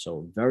 touchdowns.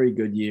 So very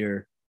good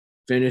year.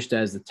 Finished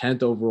as the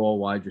 10th overall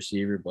wide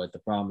receiver, but the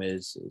problem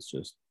is it's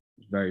just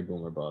very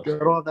boomer bust.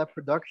 Got all that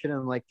production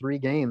in like 3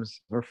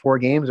 games or 4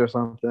 games or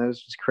something.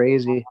 It's just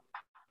crazy.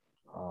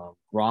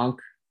 Gronk.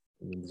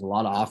 There's a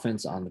lot of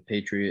offense on the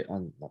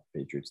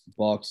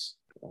Bucs.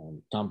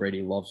 Tom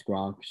Brady loves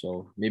Gronk,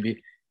 so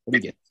maybe what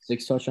did he get?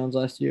 6 touchdowns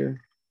last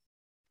year,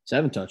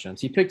 7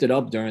 touchdowns. He picked it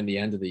up during the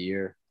end of the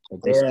year.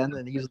 And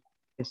then he's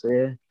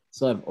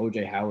still have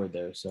OJ Howard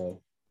there,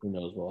 so who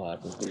knows what will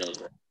happen.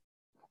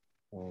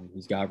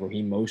 He's got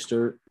Raheem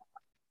Mostert.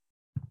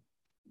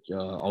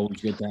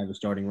 Always good to have a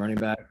starting running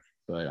back,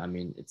 but I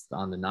mean it's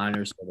on the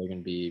Niners, so they're going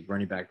to be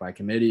running back by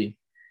committee.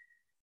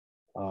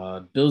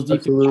 Bills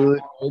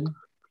defense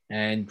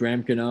and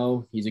Graham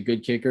Cano. He's a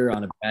good kicker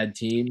on a bad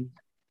team,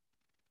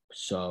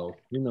 so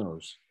who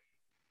knows?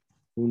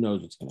 Who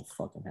knows what's going to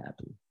fucking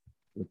happen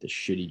with the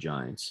shitty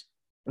Giants?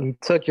 You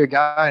took your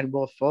guy in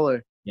Will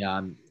Fuller.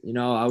 Yeah,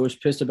 I was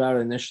pissed about it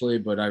initially,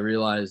 but I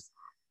realized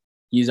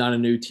he's on a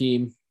new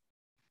team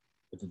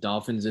with the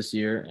Dolphins this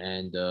year,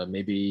 and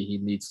maybe he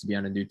needs to be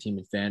on a new team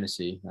in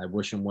fantasy. I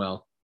wish him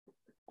well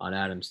on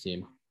Adam's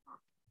team.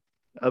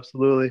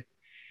 Absolutely.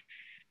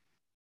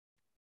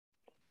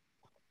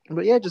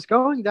 But yeah, just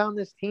going down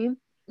this team,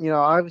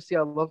 obviously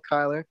I love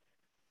Kyler,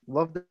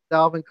 love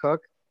Dalvin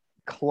Cook.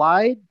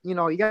 Clyde, you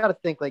got to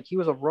think like he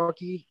was a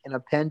rookie in a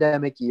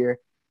pandemic year.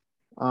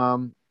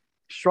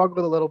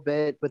 Struggled a little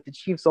bit, but the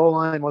Chiefs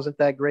O-line wasn't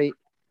that great.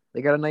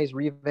 They got a nice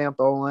revamped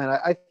O-line.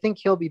 I think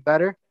he'll be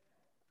better.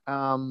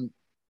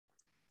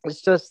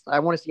 It's just I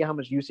want to see how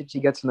much usage he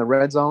gets in the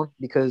red zone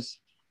because,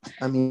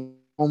 I mean,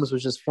 Holmes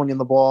was just flinging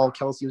the ball.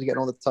 Kelsey was getting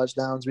all the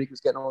touchdowns. Reek was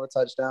getting all the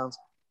touchdowns.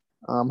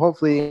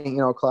 Hopefully,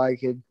 Clyde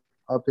could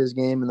up his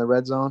game in the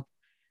red zone.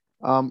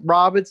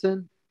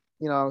 Robinson,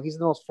 he's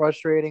the most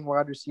frustrating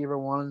wide receiver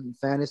one in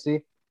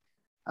fantasy.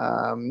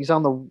 He's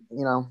on the,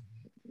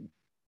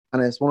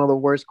 and it's one of the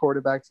worst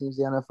quarterback teams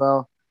in the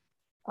NFL.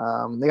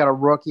 They got a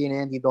rookie in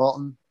Andy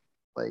Dalton,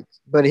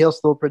 but he'll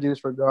still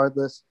produce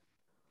regardless.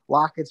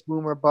 Lockett's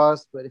boomer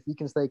bust, but if he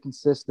can stay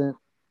consistent,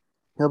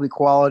 he'll be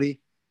quality.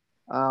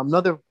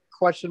 Another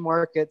question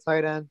mark at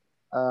tight end.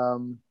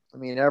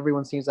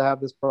 Everyone seems to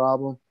have this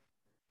problem.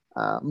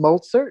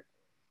 Mostert,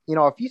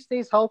 if he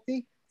stays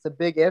healthy, it's a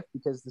big if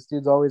because this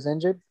dude's always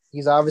injured.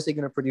 He's obviously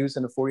going to produce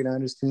in the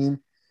 49ers team.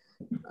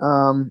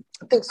 I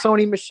think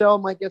Sony Michel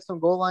might get some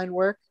goal line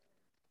work.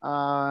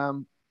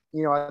 They're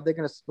going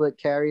to split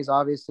carries,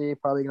 obviously,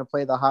 probably going to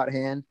play the hot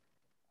hand.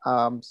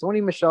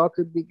 Sony Michel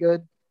could be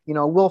good.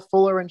 Will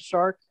Fuller and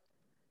Shark.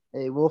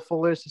 Hey, Will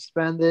Fuller is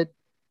suspended.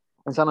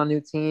 He's on a new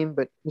team,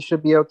 but he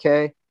should be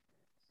okay.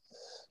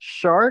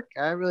 Shark,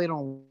 I really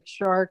don't like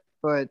Shark,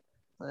 but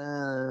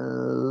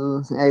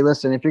hey,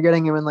 listen, if you're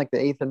getting him in like the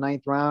 8th or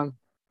 9th round,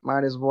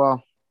 might as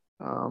well.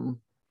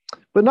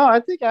 But no,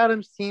 I think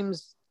Adam's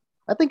team's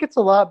 – I think it's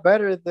a lot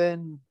better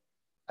than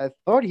I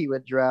thought he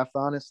would draft,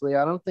 honestly.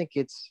 I don't think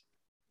it's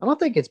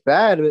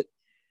bad, but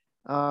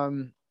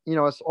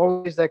it's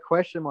always that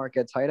question mark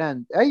at tight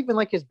end. I even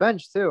like his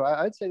bench too.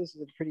 I'd say this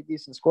is a pretty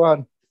decent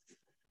squad.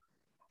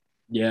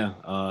 Yeah,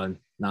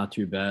 not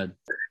too bad.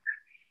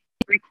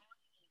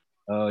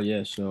 Oh,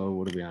 yeah. So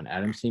what are we on?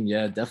 Adam's team?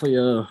 Yeah, definitely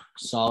a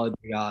solid.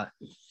 We got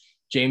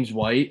James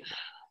White.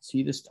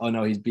 See this? Oh,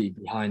 no, he's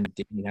behind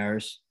Damien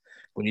Harris.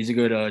 But he's a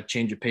good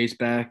change of pace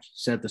back.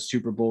 Set the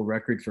Super Bowl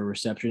record for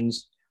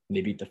receptions. And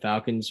they beat the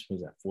Falcons.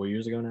 Was that 4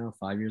 years ago now?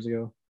 5 years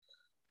ago?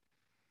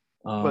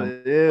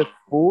 But yeah,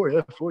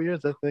 4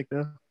 years, I think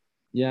now.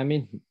 Yeah, I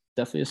mean,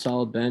 definitely a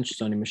solid bench.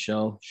 Sonny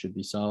Michel should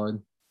be solid.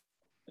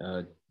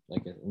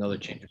 Like another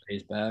change of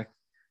pace back.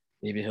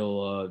 Maybe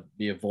he'll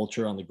be a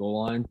vulture on the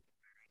goal line.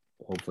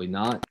 Hopefully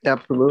not.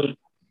 Absolutely.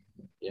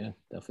 Yeah,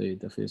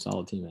 definitely a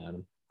solid team,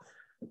 Adam.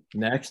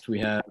 Next, we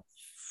have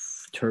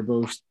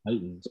Turbo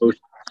Titans.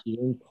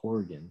 Kieran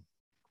Corrigan.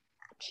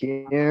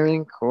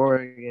 Kieran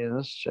Corrigan.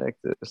 Let's check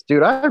this.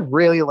 Dude, I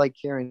really like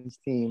Kieran's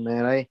team,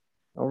 man. I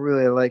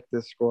really like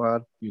this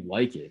squad. You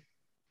like it?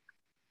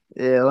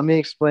 Yeah, let me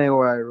explain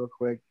why real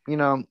quick. You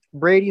know,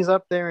 Brady's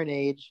up there in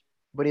age,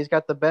 but he's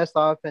got the best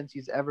offense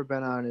he's ever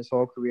been on his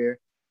whole career.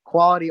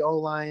 Quality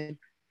O-line,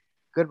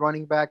 good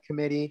running back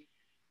committee.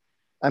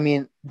 I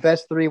mean,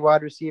 best 3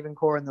 wide receiving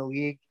core in the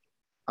league.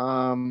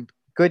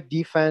 Good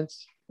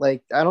defense.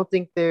 Like, I don't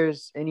think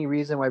there's any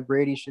reason why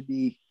Brady should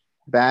be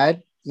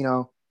bad. You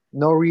know,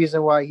 no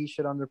reason why he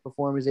should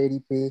underperform his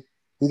ADP.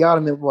 He got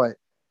him in what?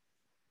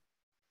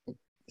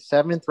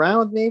 7th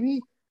round,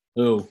 maybe?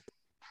 Oh.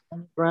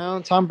 7th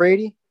round, Tom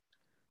Brady.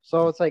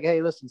 So it's like,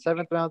 hey, listen,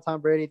 7th round, Tom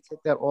Brady,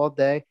 take that all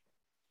day.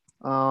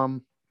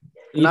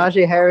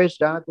 Najee Harris,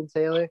 Jonathan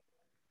Taylor.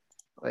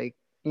 Like,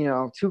 you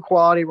know, 2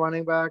 quality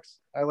running backs.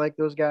 I like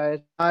those guys.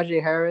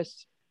 Najee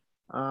Harris.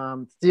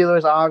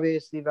 Steelers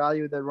obviously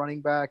value the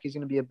running back. He's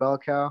going to be a bell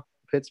cow.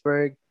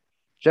 Pittsburgh.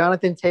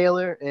 Jonathan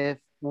Taylor, if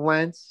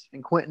Wentz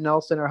and Quentin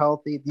Nelson are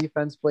healthy,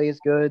 defense plays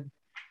good.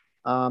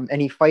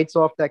 And he fights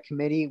off that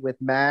committee with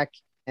Mack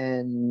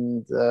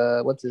and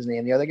what's his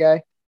name? The other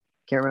guy?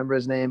 Can't remember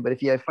his name. But if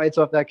he fights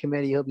off that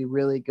committee, he'll be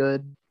really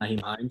good.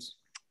 Nyheim Hines.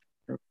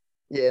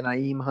 Yeah,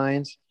 Nyheim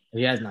Hines.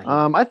 He has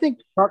Nyheim. I think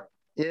 –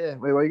 yeah.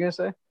 Wait, what are you going to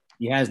say?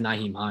 He has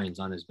Nyheim Hines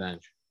on his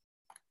bench.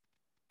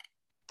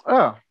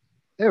 Oh,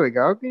 there we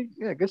go. Okay.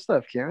 Yeah, good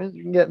stuff, Kieran.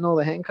 You can get in all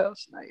the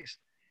handcuffs. Nice.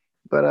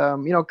 But,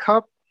 you know,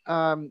 Kupp,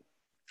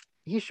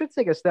 he should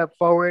take a step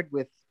forward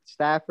with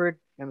Stafford.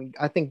 I mean,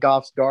 I think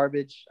Goff's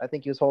garbage. I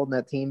think he was holding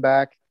that team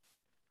back.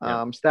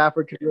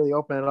 Stafford could really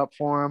open it up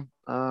for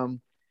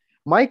him.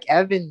 Mike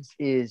Evans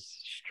is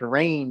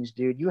strange,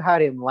 dude. You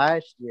had him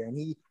last year, and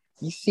he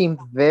seemed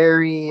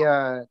very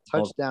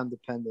touchdown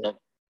dependent.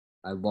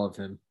 I love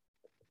him.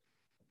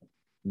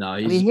 No,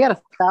 I mean, he had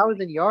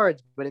 1,000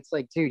 yards, but it's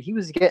like, dude, he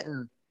was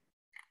getting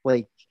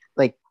like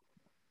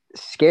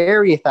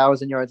scary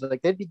 1,000 yards.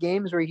 Like, there'd be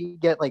games where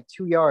he'd get like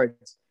 2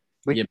 yards,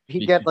 but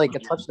he'd get like a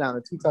touchdown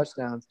or 2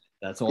 touchdowns.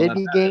 That's all. There'd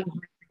be games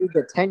where he'd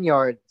get 10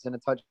 yards and a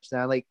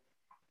touchdown. Like,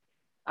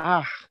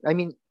 I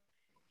mean,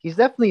 he's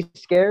definitely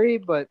scary,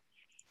 but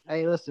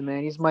hey, listen,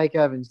 man, he's Mike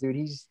Evans, dude.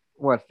 He's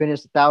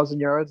finished 1,000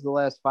 yards the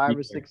last 5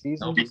 or 6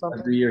 seasons or something.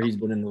 Every year he's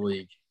been in the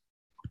league.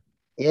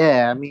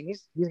 Yeah, I mean,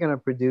 he's gonna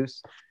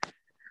produce.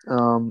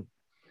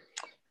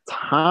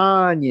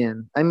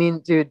 Tanyan. I mean,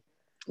 dude,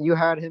 you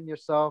had him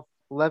yourself.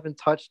 11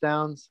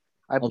 touchdowns.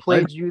 I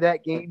played you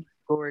that game.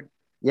 Scored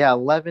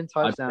 11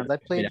 touchdowns. I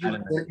played you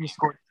that game. He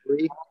scored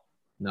 3.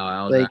 No,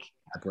 I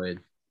played.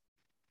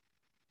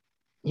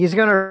 He's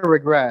gonna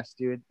regress,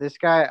 dude. This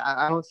guy,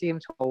 I don't see him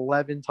to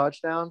 11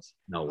 touchdowns.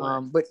 No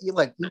way. But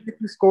even if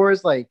he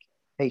scores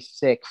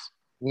 6,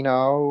 you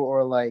know,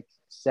 or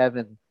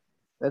 7,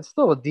 that's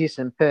still a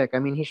decent pick. I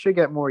mean, he should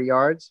get more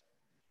yards.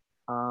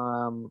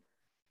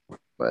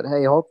 But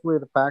hey, hopefully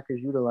the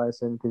Packers utilize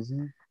him because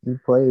he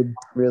played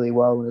really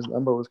well when his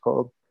number was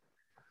called.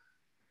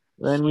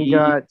 Then we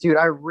got, dude,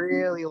 I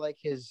really like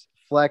his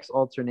flex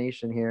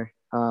alternation here.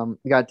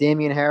 We got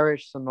Damian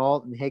Harris,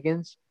 Shenault, and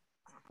Higgins.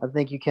 I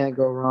think you can't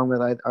go wrong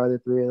with either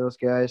 3 of those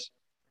guys.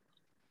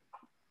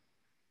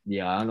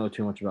 Yeah, I don't know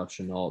too much about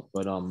Shenault,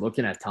 but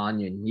looking at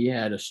Tanyan, he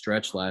had a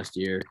stretch last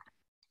year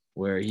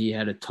where he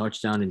had a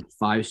touchdown in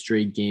 5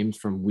 straight games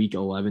from week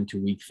 11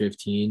 to week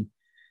 15.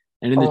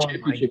 And in the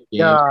championship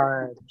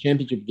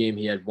game,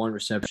 he had 1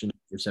 reception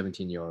for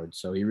 17 yards.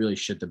 So he really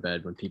shit the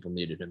bed when people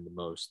needed him the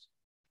most.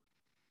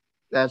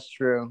 That's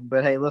true.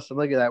 But hey, listen,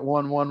 look at that.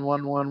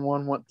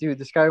 1. Dude,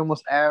 this guy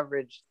almost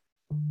averaged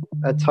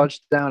a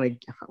touchdown.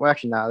 Well,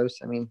 actually, no,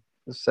 it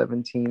was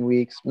 17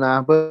 weeks.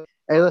 Nah, but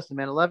hey, listen,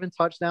 man, 11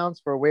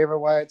 touchdowns for a waiver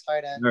wire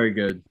tight end. Very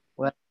good.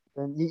 Well,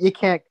 you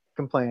can't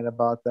complain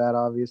about that,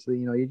 obviously.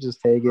 You know, you just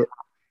take it.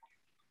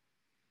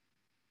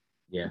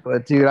 Yeah.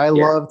 But, dude, I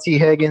love T.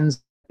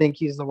 Higgins. I think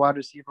he's the wide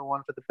receiver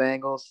 1 for the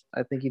Bengals.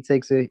 I think he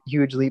takes a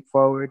huge leap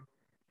forward.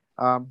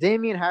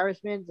 Damian Harris,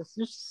 man,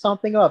 just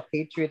something about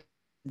Patriots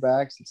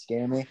backs that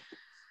scare me.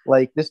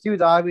 Like, this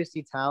dude's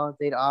obviously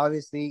talented.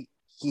 Obviously,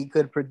 he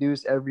could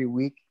produce every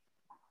week.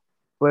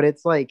 But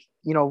it's like,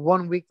 you know,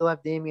 1 week they'll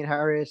have Damian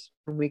Harris.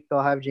 1 week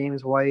they'll have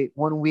James White.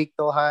 1 week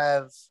they'll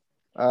have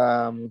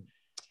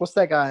what's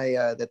that guy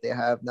that they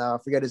have now? I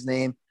forget his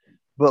name.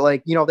 But,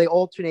 like, you know, they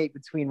alternate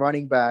between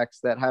running backs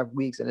that have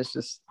weeks, and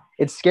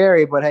it's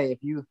scary. But, hey, if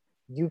you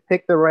you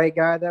pick the right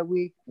guy that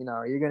week,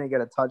 you're gonna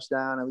get a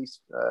touchdown, at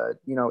least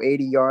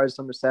 80 yards,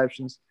 some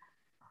receptions,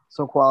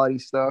 some quality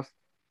stuff.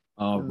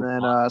 And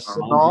then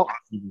Shenault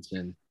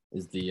Stevenson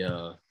is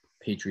the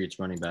Patriots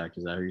running back.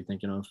 Is that who you're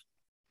thinking of?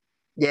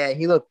 Yeah,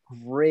 he looked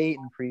great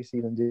in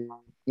preseason, dude.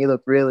 He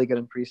looked really good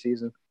in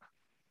preseason.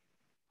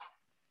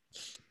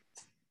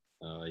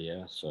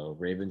 Yeah, so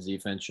Ravens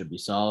defense should be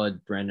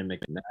solid. Brandon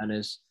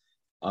McManus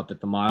up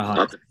at the Mile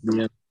High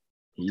Stadium.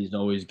 He's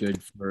always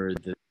good for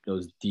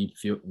those deep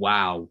field.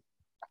 Wow.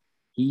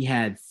 He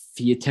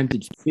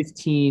attempted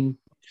 15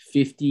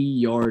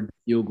 50-yard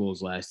field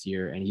goals last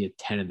year, and he had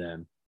 10 of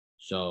them.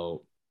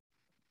 So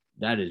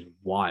that is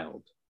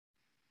wild.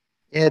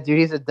 Yeah, dude,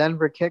 he's a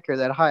Denver kicker.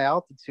 That high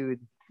altitude,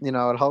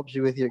 it helps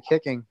you with your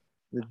kicking,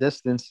 the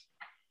distance.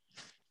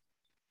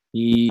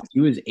 He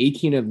was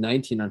 18 of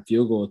 19 on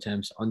field goal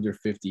attempts under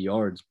 50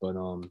 yards, but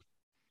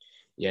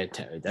yeah,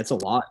 that's a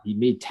lot. He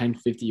made 10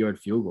 50-yard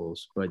field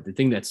goals, but the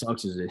thing that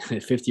sucks is that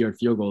 50-yard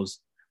field goals,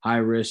 high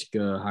risk,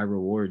 high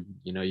reward.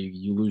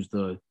 You lose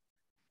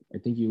I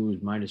think you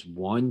lose minus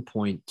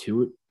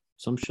 1.2,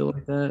 some shit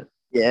like that.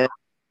 Yeah.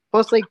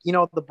 Plus,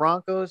 the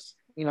Broncos,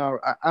 I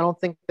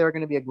don't think they're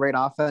going to be a great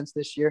offense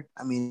this year.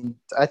 I mean,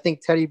 I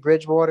think Teddy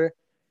Bridgewater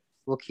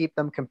will keep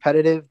them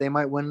competitive. They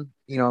might win,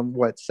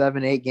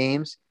 7-8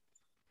 games.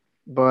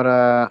 But,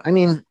 I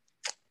mean,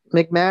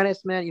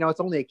 McManus, man, it's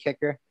only a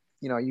kicker.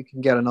 You can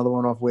get another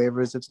one off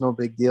waivers. It's no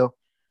big deal.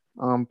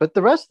 But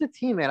the rest of the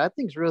team, man, I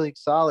think is really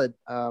solid.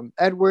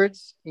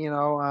 Edwards,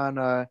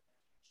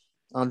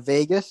 on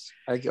Vegas.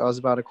 I was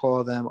about to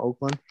call them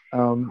Oakland.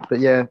 But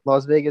yeah,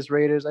 Las Vegas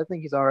Raiders. I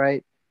think he's all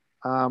right.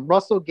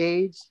 Russell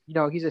Gage,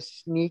 he's a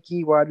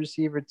sneaky wide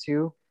receiver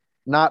too.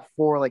 Not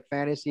for like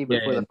fantasy,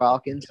 but for the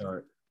Falcons.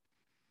 Sure.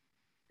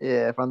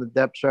 Yeah, if on the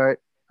depth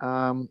chart.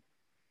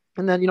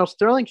 And then,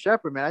 Sterling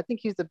Shepard, man, I think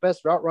he's the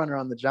best route runner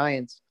on the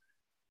Giants.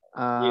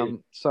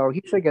 So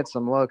he should get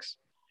some looks.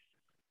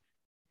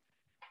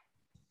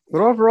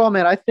 But overall,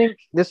 man, I think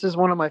this is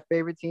one of my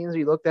favorite teams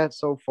we looked at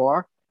so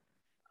far.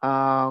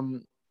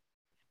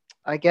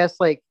 I guess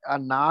like a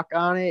knock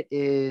on it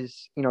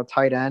is,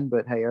 tight end,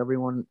 but hey,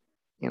 everyone,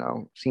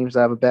 seems to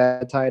have a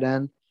bad tight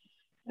end.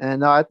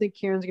 And I think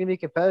Kieran's going to be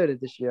competitive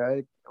this year.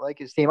 I like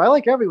his team. I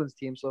like everyone's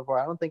team so far.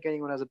 I don't think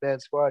anyone has a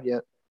bad squad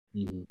yet.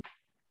 Mm-hmm.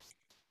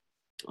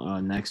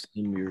 Next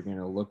team we were going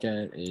to look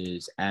at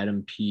is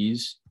Adam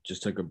Pease.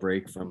 Just took a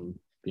break from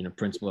being a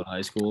principal at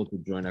high school to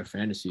join our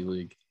fantasy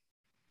league.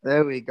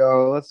 There we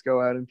go. Let's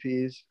go, Adam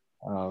Pease.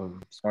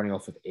 Starting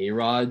off with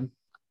A-Rod.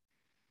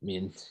 I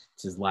mean, it's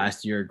his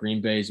last year at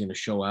Green Bay. He's going to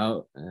show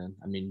out. And,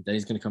 I mean, then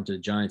he's going to come to the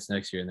Giants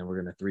next year, and then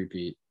we're going to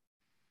three-peat.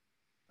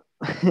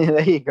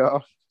 There you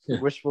go.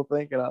 Wishful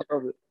thinking. I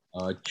love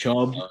it.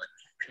 Chubb.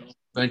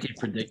 Plenty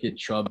predicted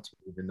Chubb to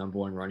be the number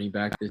one running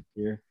back this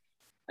year.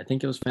 I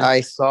think it was fantastic.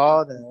 I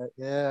saw that.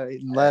 Yeah,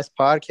 in last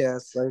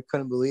podcast, I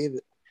couldn't believe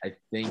it. I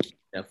think he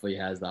definitely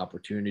has the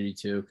opportunity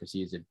to, because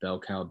he's a bell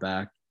cow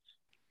back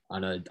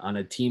on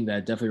a team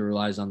that definitely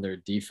relies on their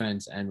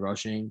defense and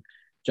rushing.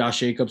 Josh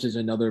Jacobs is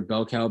another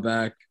bell cow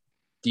back.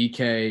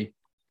 DK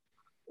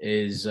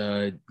is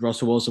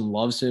Russell Wilson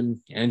loves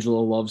him.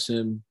 Angelo loves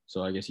him.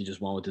 So I guess he just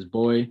went with his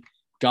boy.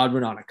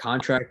 Godwin on a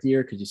contract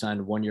year because he signed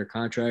a 1-year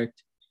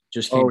contract.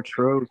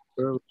 True.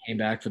 Came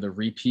back for the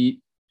repeat.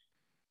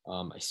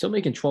 He's still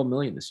making $12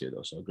 million this year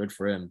though, so good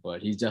for him.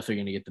 But he's definitely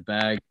going to get the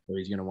bag. So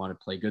he's going to want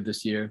to play good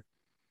this year.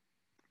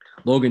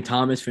 Logan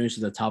Thomas finished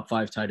as a top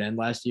 5 tight end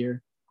last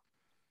year.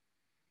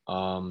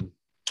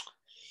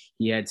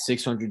 He had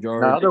 600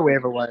 yards. Another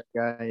waiver wire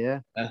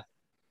guy, yeah.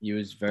 He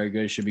was very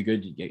good. Should be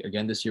good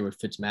again this year with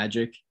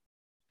Fitzmagic.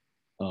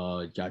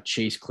 Got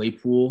Chase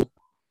Claypool.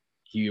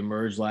 He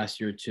emerged last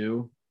year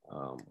too.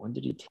 When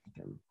did he take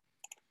him?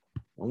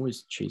 When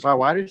was Chase? Wow,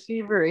 wide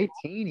receiver 18.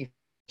 He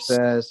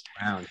says.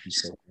 Round.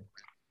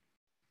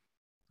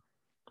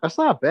 That's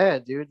not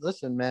bad, dude.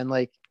 Listen, man.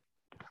 Like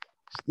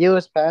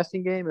Steelers'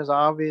 passing game is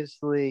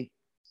obviously,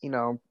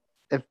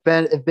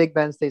 if Big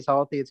Ben stays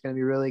healthy, it's going to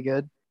be really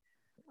good.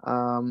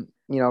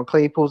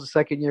 Claypool's a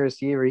second-year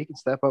receiver. He can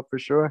step up for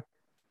sure.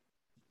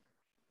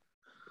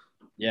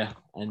 Yeah,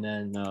 and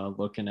then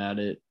looking at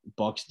it,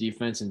 Bucs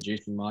defense and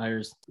Jason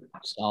Myers,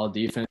 solid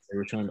defense. They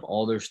returned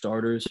all their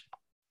starters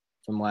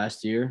from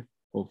last year.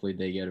 Hopefully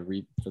they get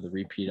for the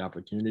repeat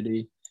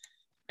opportunity.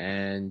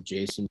 And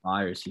Jason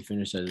Myers, he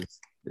finished as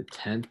the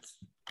 10th.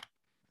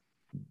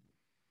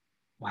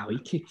 Wow, he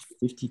kicked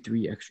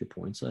 53 extra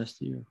points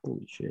last year.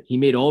 Holy shit. He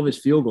made all of his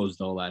field goals,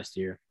 though, last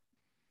year.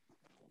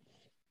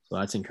 So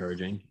that's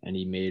encouraging. And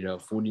he made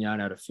 49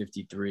 out of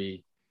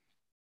 53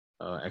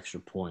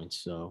 extra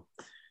points. So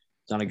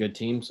it's on a good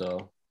team,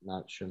 so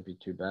shouldn't be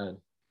too bad.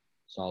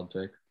 Solid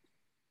pick.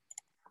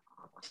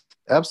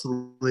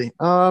 Absolutely.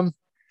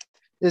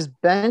 His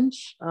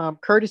bench,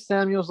 Curtis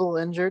Samuel's a little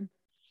injured.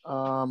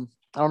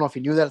 I don't know if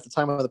you knew that at the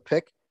time of the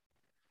pick,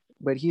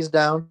 but he's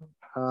down.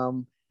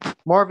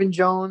 Marvin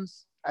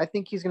Jones, I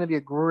think he's going to be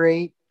a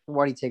great,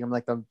 what do you take him,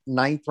 like the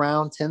 9th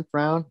round, 10th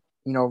round,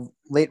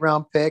 late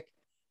round pick.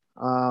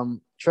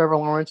 Trevor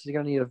Lawrence is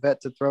going to need a vet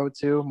to throw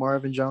to.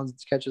 Marvin Jones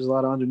catches a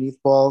lot of underneath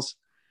balls.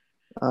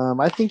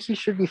 I think he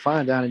should be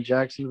fine down in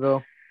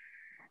Jacksonville.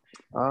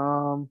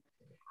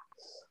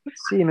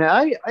 Let's see,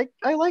 man.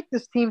 I like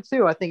this team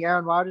too. I think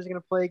Aaron Rodgers is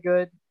going to play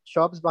good.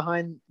 Chubb's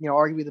behind,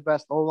 arguably the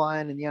best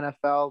O-line in the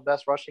NFL,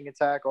 best rushing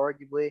attack,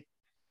 arguably.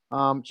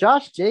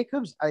 Josh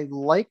Jacobs, I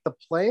like the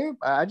player.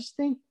 But I just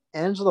think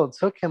Angelo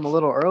took him a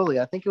little early.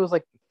 I think it was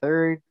like the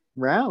 3rd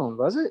round,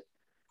 was it?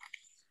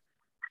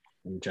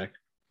 Let me check.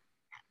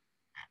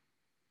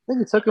 I think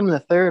he took him in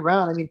the 3rd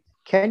round. I mean,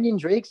 Kenyon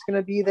Drake's going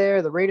to be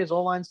there. The Raiders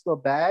O-line's still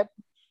bad.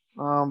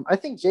 I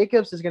think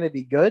Jacobs is going to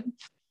be good,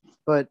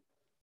 but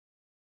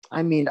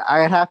I mean,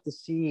 I'd have to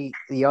see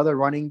the other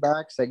running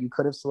backs that you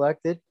could have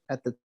selected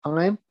at the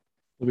time.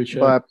 Let me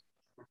check. But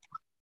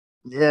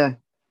yeah,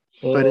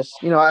 but it's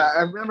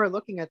I remember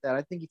looking at that.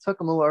 I think he took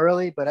him a little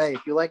early, but hey,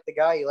 if you like the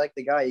guy, you like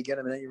the guy. You get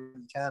him in any room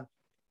you can.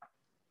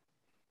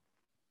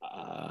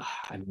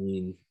 I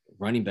mean,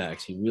 running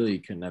backs, he really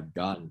couldn't have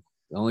gotten.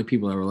 The only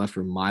people that were left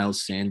were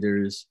Miles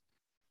Sanders,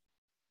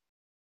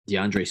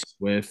 DeAndre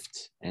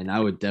Swift, and I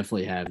would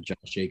definitely have Josh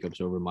Jacobs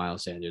over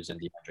Miles Sanders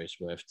and DeAndre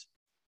Swift.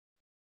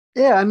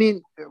 Yeah, I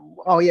mean,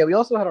 we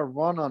also had a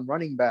run on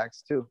running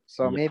backs too.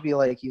 So maybe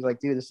he's like,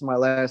 dude, this is my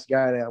last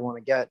guy that I want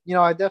to get.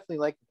 I definitely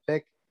like the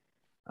pick.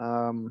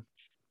 Or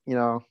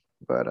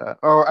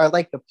I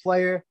like the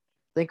player.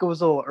 I think it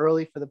was a little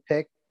early for the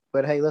pick,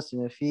 but hey,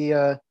 listen, if he,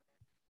 does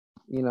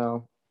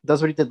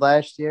what he did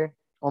last year,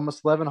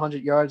 almost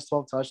 1,100 yards,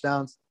 12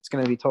 touchdowns, it's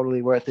going to be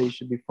totally worth it. He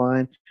should be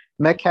fine.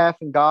 Metcalf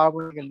and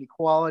Godwin are going to be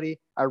quality.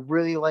 I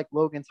really like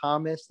Logan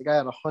Thomas. The guy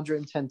had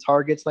 110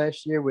 targets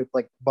last year with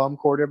like bum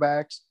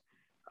quarterbacks.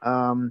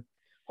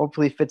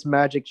 Hopefully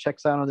Fitzmagic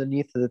checks out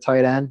underneath to the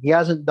tight end. He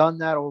hasn't done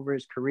that over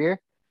his career,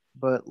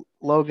 but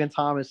Logan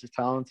Thomas is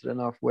talented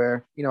enough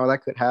where,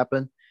 that could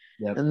happen.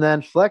 Yep. And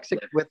then flex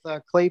it with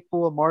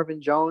Claypool,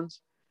 Marvin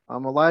Jones.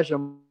 Elijah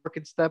Moore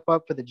could step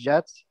up for the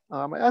Jets.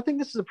 I think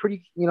this is a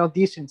pretty,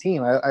 decent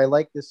team. I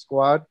like this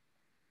squad.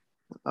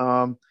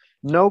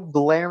 No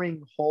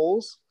glaring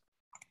holes.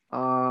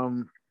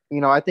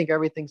 I think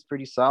everything's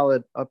pretty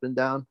solid up and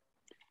down.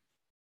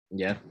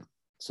 Yeah,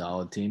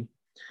 solid team.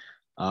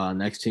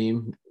 Next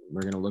team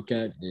we're going to look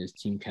at is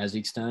Team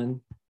Kazakhstan,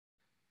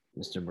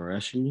 Mr.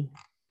 Mereshi.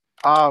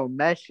 Oh,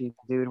 Messi,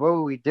 dude. What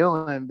were we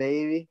doing,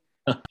 baby?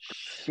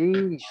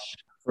 Sheesh.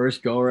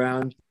 First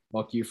go-around.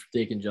 Fuck you for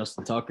taking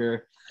Justin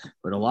Tucker.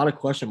 But a lot of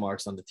question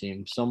marks on the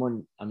team. No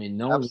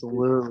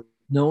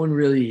one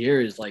really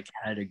here has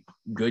had a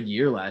good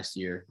year last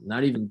year.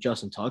 Not even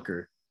Justin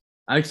Tucker.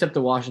 I accept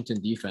the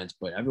Washington defense,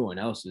 but everyone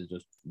else is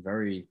just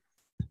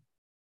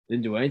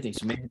didn't do anything.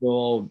 So maybe they'll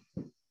all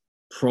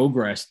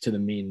progress to the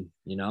mean,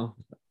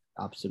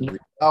 opposite.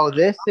 Oh,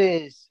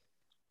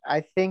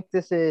 I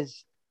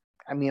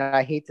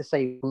hate to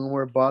say boom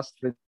or bust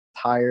for the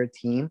entire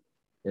team.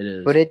 It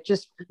is. But it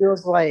just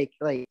feels like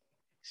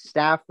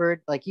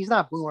Stafford, he's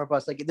not boom or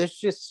bust. There's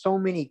just so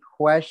many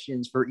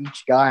questions for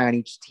each guy on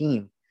each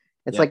team.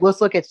 It's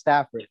let's look at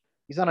Stafford.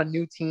 He's on a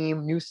new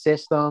team, new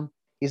system.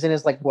 He's in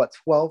his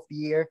 12th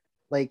year.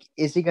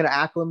 Is he going to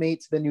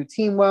acclimate to the new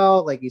team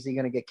well? Is he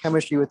going to get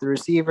chemistry with the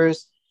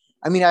receivers?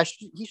 I mean,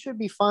 he should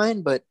be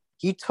fine, but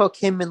he took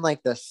him in the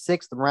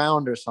 6th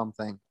round or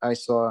something. I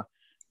saw.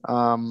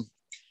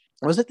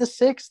 Was it the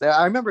 6th?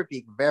 I remember it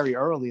being very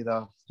early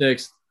though.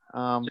 6th.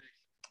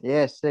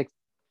 Yeah, 6th.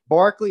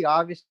 Barkley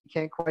obviously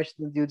can't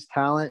question the dude's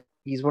talent.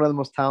 He's one of the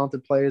most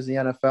talented players in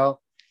the NFL.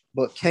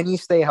 But can he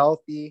stay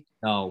healthy?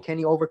 No. Can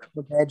he overcome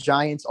a bad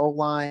Giants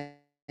O-line?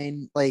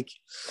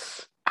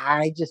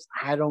 I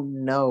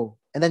don't know.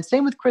 And then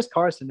same with Chris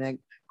Carson, man.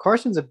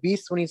 Carson's a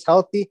beast when he's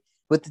healthy,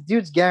 but the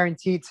dude's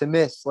guaranteed to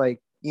miss 2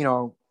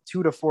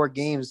 to 4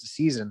 games a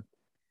season.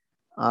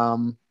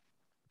 And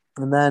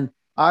then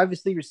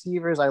obviously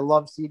receivers, I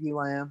love CeeDee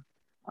Lamb.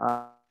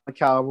 The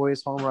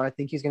Cowboys homer. I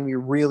think he's going to be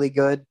really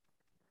good.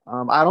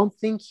 I don't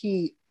think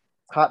he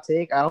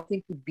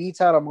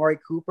beats out Amari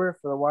Cooper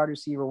for the wide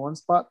receiver 1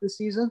 spot this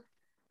season,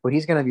 but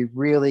he's going to be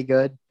really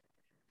good.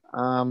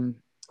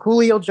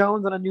 Julio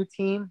Jones on a new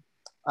team.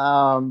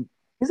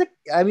 He's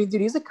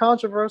a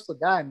controversial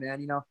guy,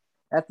 man.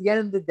 At the end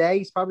of the day,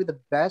 he's probably the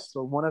best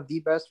or one of the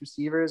best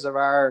receivers of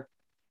our,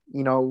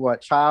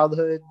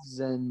 childhoods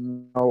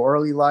and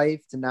early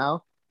life to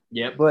now.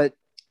 Yep. But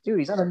dude,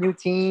 he's on a new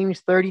team. He's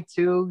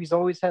 32. He's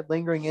always had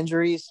lingering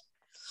injuries.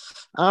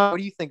 What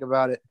do you think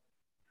about it?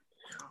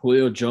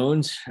 Julio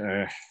Jones,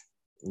 the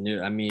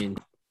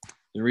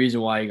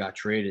reason why he got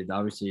traded,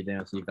 obviously they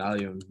don't see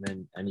value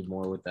in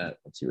anymore with that.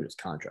 Let's see what his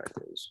contract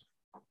is.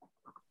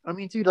 I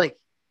mean, dude,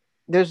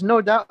 there's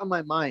no doubt in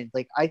my mind.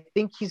 I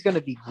think he's going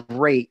to be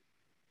great,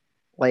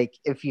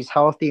 if he's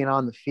healthy and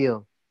on the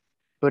field.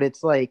 But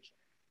it's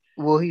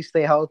will he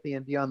stay healthy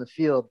and be on the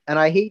field? And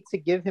I hate to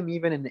give him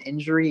even an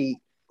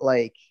injury,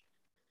 even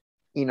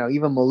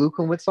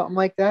Malukum with something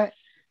like that.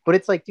 But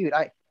it's dude,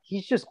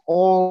 he's just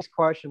always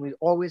questionable. He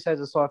always has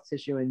a soft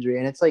tissue injury.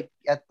 And it's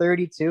at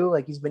 32,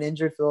 he's been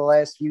injured for the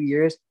last few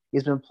years.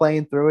 He's been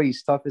playing through it.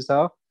 He's tough as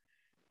hell.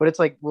 But it's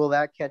will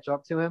that catch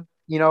up to him?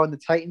 and the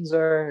Titans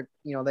are,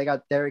 they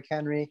got Derrick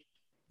Henry.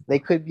 They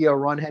could be a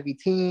run-heavy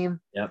team.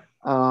 Yep.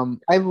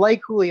 I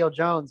like Julio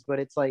Jones, but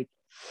it's like,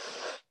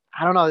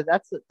 I don't know.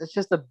 It's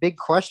just a big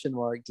question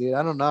mark, dude.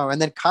 I don't know.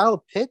 And then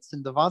Kyle Pitts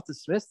and Devonta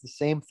Smith, the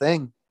same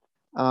thing.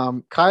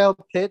 Kyle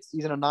Pitts,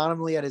 he's an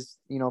anomaly at his,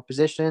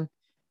 position.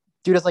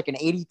 Dude has like an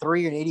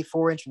 83 or an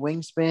 84-inch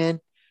wingspan.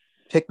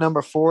 Pick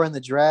number 4 in the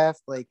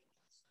draft. Like,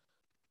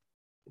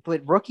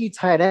 but rookie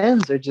tight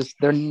ends are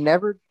they're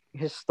never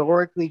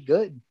historically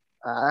good.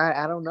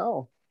 I don't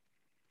know.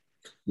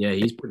 Yeah,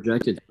 he's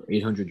projected for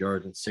 800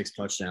 yards and 6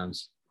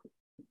 touchdowns.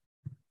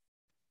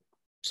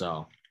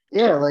 So.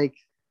 Yeah, like,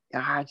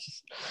 I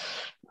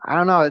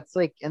don't know. It's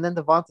like, and then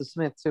Devonta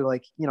Smith too.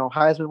 Like,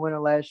 Heisman winner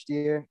last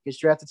year, gets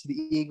drafted to the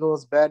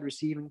Eagles, bad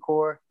receiving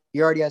core.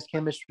 He already has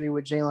chemistry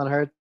with Jalen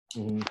Hurts.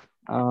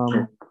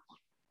 Mm-hmm.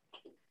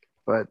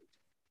 But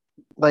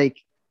like,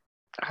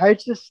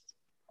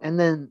 and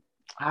then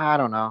I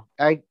don't know.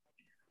 I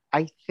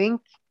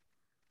think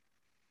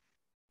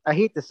I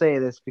hate to say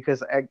this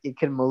because it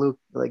can Maluk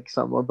like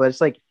someone, but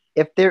it's like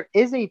if there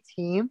is a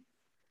team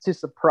to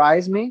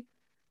surprise me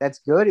that's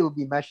good, it will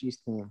be Meshie's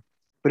team.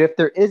 But if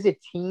there is a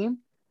team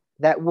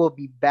that will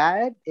be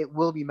bad, it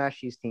will be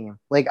Meshie's team.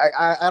 Like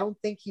I don't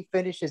think he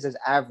finishes as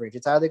average.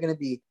 It's either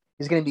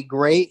he's gonna be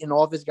great and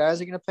all of his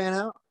guys are gonna pan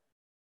out,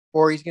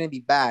 or he's gonna be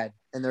bad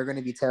and they're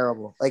gonna be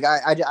terrible. Like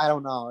I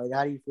don't know. Like,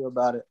 how do you feel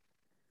about it?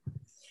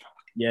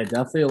 Yeah,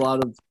 definitely a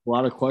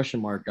lot of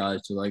question mark guys.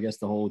 So I guess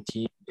the whole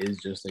team is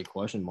just a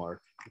question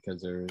mark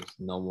because there's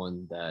no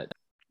one that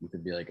you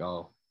could be like,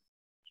 oh,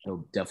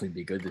 he'll definitely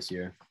be good this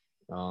year.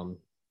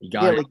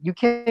 Like you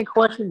can't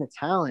question the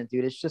talent,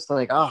 dude. It's just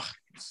like,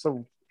 it's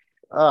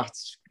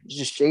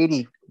just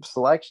shady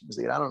selections,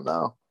 dude. I don't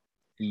know.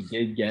 He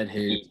did get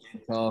his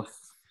kickoff.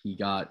 He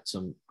got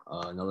some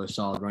another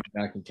solid running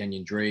back in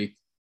Kenyon Drake.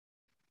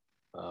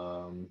 He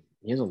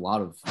has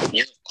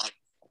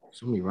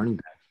so many running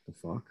backs. What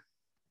the fuck?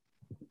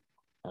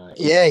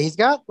 He's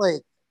got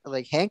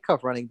like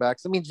handcuff running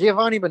backs. I mean,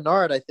 Giovanni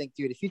Bernard, I think,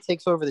 dude, if he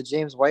takes over the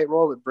James White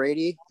role with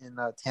Brady in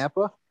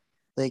Tampa,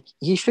 like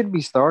he should be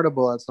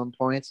startable at some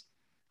points.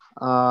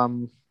 I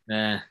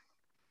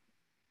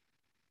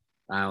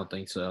don't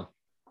think so.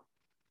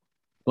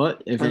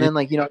 But then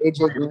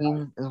AJ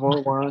Green is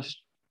well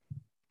washed.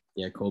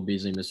 Yeah, Cole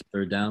Beasley missed a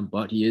third down,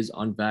 but he is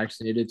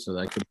unvaccinated, so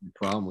that could be a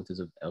problem with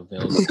his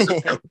availability.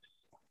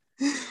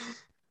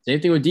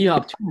 Same thing with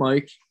D-Hop too,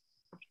 Mike.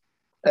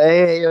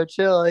 Hey, yo,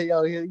 chill.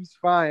 Yo, he's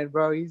fine,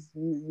 bro. He's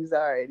all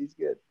right. He's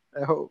good.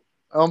 I hope.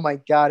 Oh, my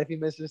God. If he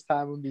misses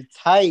time, it would be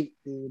tight,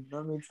 dude.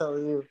 Let me tell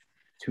you.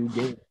 2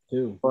 games,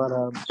 too. But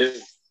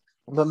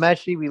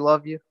Meshie, we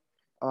love you.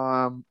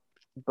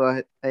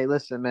 But, hey,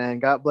 listen, man.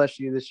 God bless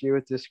you this year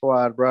with this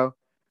squad, bro.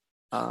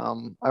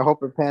 I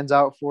hope it pans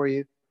out for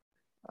you.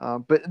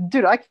 But,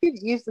 dude, I could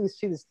easily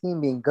see this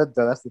team being good,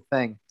 though. That's the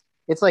thing.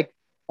 It's like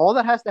all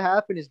that has to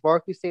happen is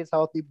Barkley stays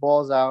healthy,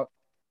 balls out.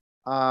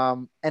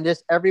 And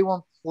just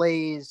everyone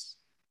plays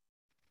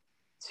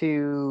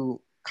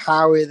to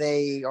how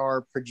they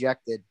are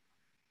projected.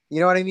 You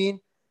know what I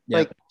mean? Yeah.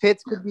 Like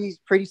Pitts could be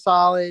pretty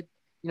solid.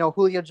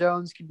 Julio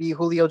Jones could be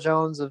Julio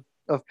Jones of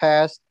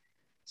past.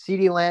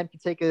 CeeDee Lamb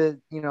could take a,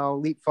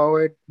 leap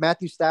forward.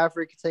 Matthew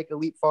Stafford could take a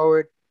leap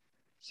forward.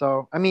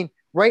 So, I mean,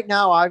 right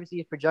now, obviously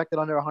he's projected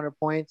under 100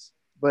 points,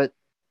 but,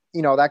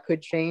 that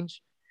could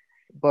change.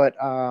 But,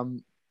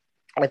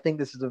 I think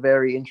this is a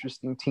very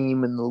interesting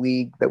team in the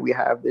league that we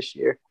have this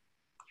year.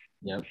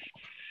 Yep.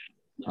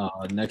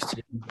 Next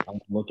team I'll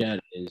look at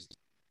is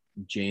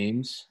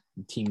James,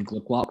 Team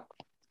Glip-Glop.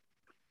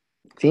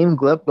 Team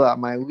Glip-Glop,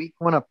 my week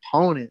 1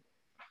 opponent.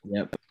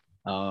 Yep.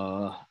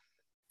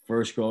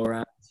 First go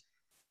around.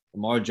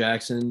 Lamar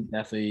Jackson,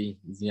 definitely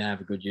he's going to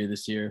have a good year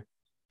this year.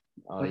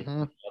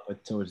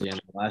 Towards the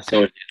end of last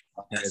year,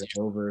 I'll hand it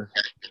over.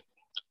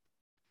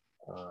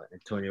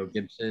 Antonio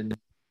Gibson.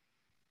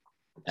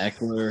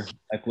 Eckler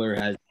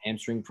has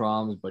hamstring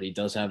problems, but he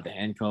does have the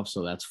handcuffs,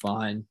 so that's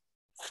fine.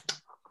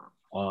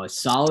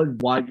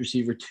 Solid wide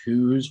receiver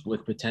 2s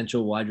with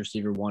potential wide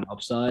receiver 1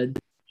 upside.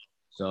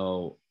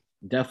 So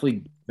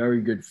definitely very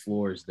good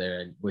floors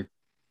there with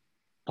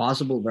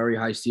possible very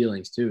high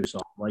ceilings too. So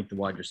I like the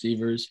wide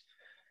receivers.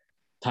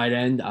 Tight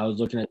end, I was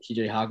looking at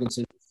TJ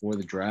Hawkinson before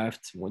the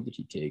draft. When did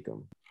he take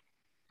him?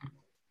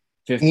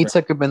 He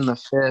took him in the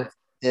 5th.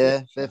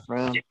 Yeah, 5th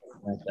round.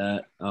 Like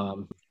that.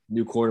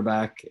 New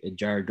quarterback,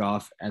 Jared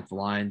Goff at the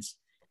Lions.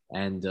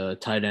 And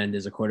tight end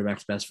is a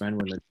quarterback's best friend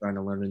when they're trying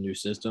to learn a new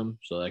system.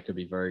 So that could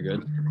be very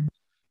good.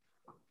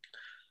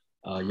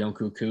 Young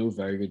Kuku,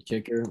 very good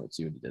kicker. Let's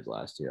see what he did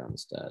last year on the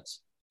stats.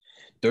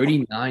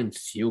 39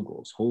 field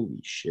goals. Holy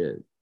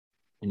shit.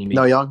 And he made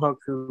Young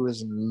Kuku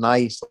was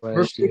nice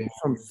last year.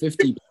 From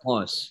 50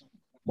 plus.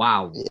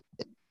 Wow.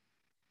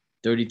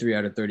 33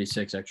 out of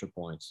 36 extra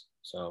points.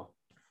 So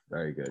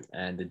very good.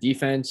 And the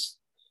defense,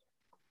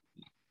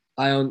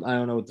 I don't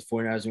know what the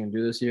 49ers are going to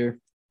do this year.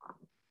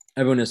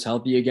 Everyone is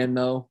healthy again,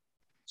 though.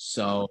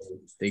 So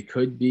they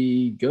could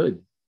be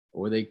good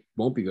or they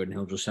won't be good, and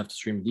he'll just have to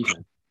stream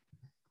defense.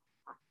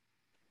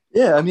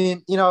 Yeah, I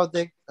mean, they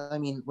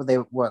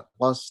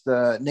lost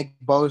Nick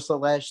Bosa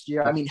last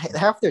year. I mean,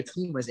 half their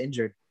team was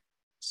injured.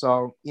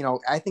 So,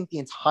 I think the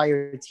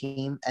entire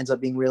team ends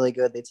up being really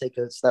good. They take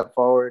a step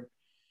forward.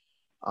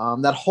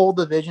 That whole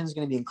division is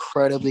going to be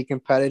incredibly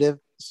competitive.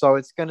 So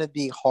it's going to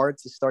be hard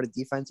to start a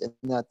defense in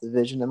that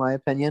division, in my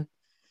opinion.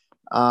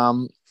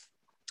 Um,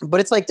 but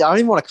it's like, I don't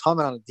even want to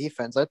comment on the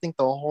defense. I think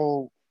the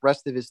whole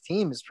rest of his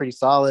team is pretty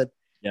solid.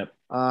 Yep.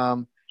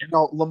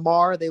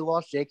 Lamar, they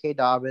lost J.K.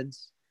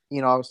 Dobbins,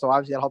 so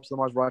obviously that helps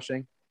Lamar's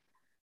rushing.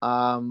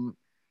 Running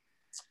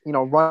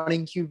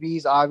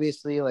QBs,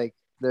 obviously, like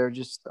they're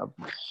just a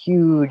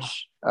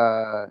huge,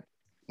 positional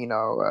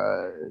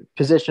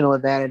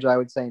advantage, I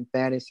would say, in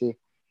fantasy.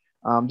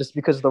 Just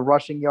because of the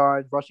rushing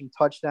yards, rushing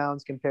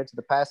touchdowns compared to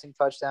the passing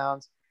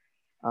touchdowns.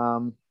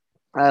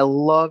 I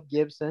love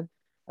Gibson.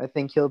 I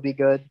think he'll be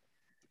good.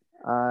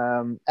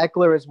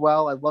 Eckler as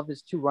well. I love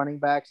his two running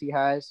backs he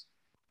has.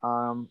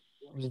 I'm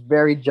just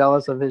very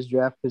jealous of his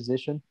draft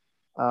position.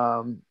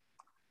 I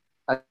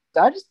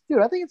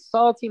think it's a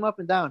solid team up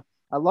and down.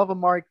 I love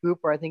Amari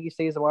Cooper. I think he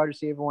stays the wide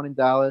receiver one in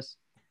Dallas.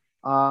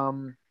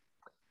 Thielen,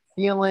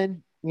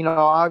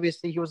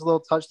 obviously he was a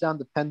little touchdown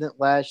dependent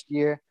last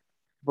year,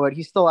 but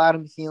he's still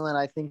Adam Thielen.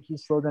 I think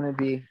he's still going to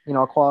be,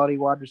 a quality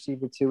wide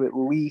receiver too, at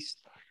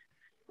least.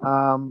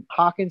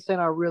 Hawkinson,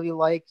 I really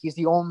like. He's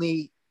the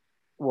only,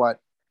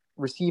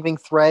 receiving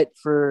threat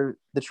for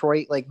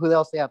Detroit. Like, who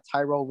else? They have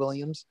Tyrell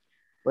Williams.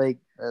 Like,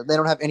 they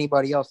don't have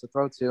anybody else to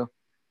throw to.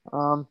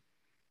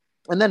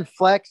 And then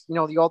flex,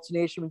 the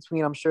alternation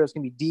between, I'm sure it's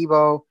going to be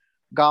Debo,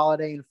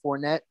 Galladay, and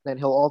Fournette that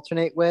he'll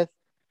alternate with.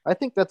 I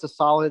think that's a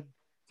solid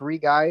 3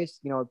 guys,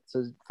 to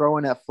throw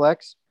in at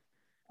flex.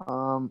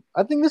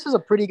 I think this is a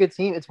pretty good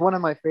team. It's one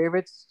of my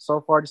favorites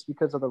so far just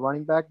because of the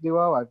running back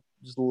duo. I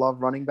just love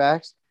running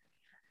backs.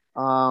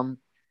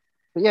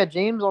 But yeah,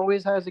 James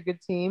always has a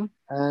good team.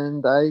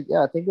 And I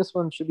think this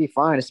one should be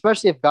fine,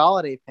 especially if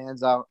Galladay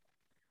pans out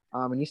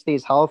and he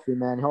stays healthy,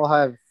 man. He'll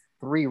have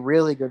 3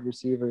 really good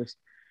receivers.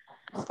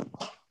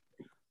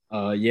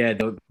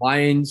 The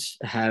Lions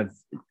have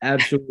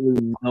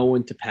absolutely no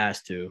one to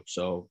pass to,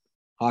 so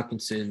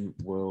Hawkinson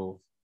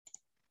will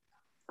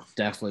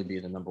definitely be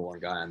the number 1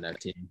 guy on that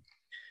team.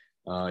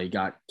 You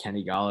got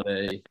Kenny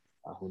Galladay,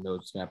 who knows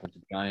what's happened to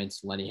the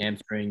Giants. Lenny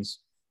hamstrings.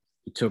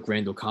 He took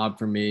Randall Cobb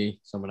from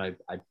me, someone I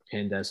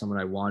pinned as someone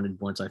I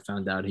wanted once I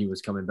found out he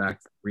was coming back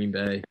from Green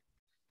Bay.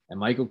 And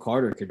Michael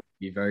Carter could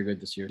be very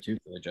good this year too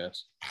for the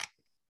Jets.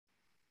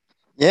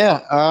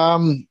 Yeah.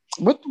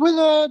 What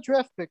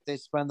draft pick they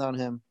spend on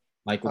him?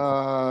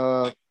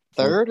 Michael.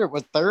 Third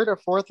or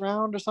fourth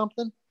round or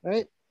something,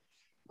 right?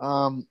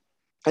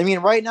 I mean,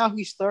 right now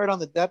he's third on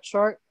the depth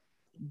chart,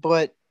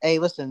 but hey,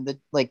 listen,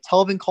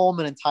 Telvin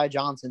Coleman and Ty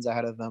Johnson's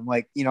ahead of them.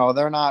 Like,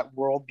 they're not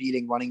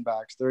world-beating running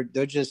backs.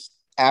 They're just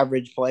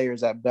average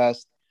players at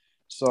best.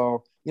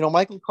 So,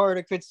 Michael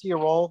Carter could see a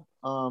role.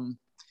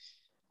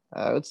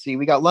 Let's see.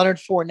 We got Leonard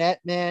Fournette,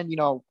 man.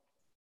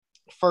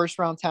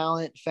 First-round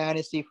talent,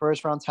 fantasy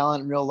first-round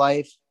talent in real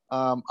life.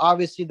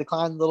 Obviously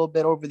declined a little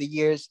bit over the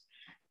years,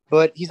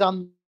 but he's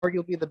on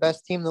arguably the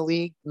best team in the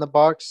league in the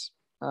Bucs.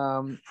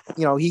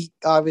 He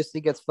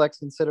obviously gets flex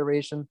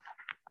consideration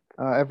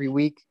every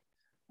week.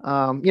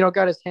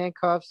 Got his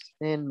handcuffs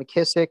in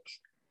McKissick,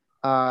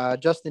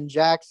 Justin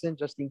Jackson,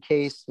 just in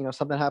case,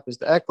 something happens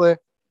to Eckler.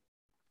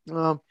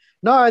 No,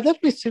 I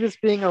definitely see this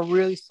being a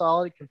really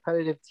solid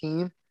competitive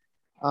team.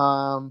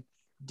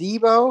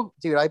 Debo,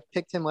 dude, I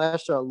picked him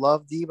last year. I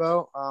love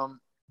Debo.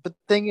 But the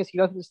thing is, he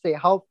doesn't stay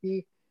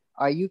healthy.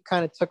 You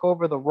kind of took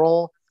over the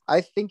role.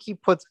 I think he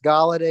puts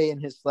Galladay in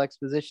his flex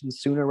position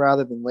sooner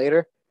rather than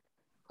later.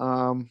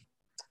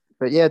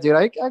 But yeah, dude,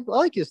 I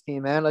like his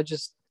team, man. I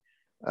just,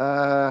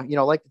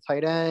 like the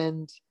tight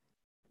end.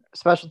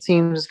 Special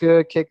teams is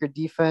good. Kicker,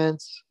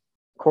 defense,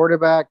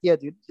 quarterback. Yeah,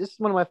 dude, this is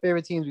one of my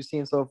favorite teams we've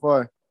seen so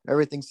far.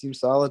 Everything seems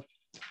solid.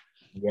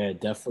 Yeah,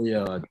 definitely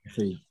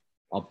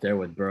up there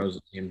with Burrow's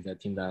team. That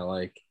team that I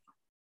like.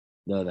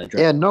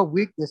 No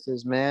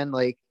weaknesses, man.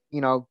 Like,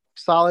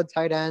 solid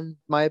tight end,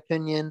 my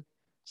opinion.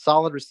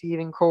 Solid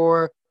receiving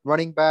core,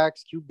 running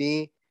backs,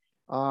 QB.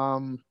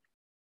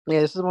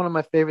 This is one of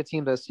my favorite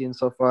teams I've seen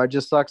so far. It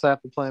just sucks I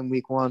have to play in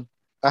week 1.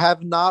 I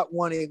have not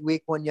won a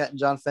week 1 yet in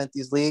John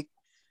Fenty's league.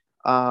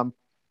 I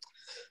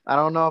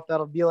don't know if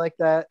that'll be like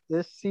that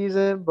this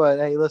season, but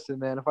hey, listen,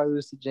 man, if I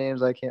lose to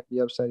James, I can't be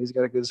upset. He's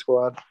got a good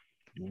squad.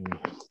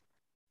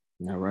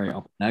 All right.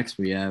 Up next,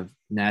 we have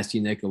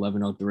Nasty Nick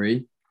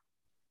 1103.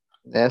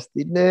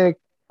 Nasty Nick.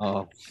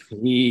 Oh,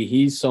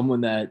 he's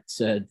someone that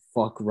said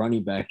fuck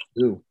running back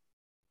too.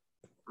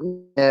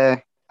 Yeah,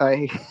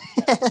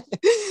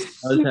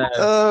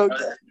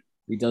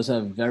 he does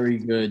have very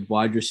good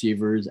wide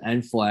receivers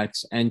and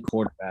flex and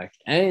quarterback,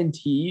 and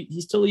he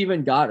still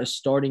even got a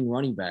starting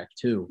running back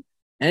too,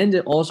 and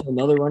also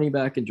another running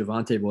back in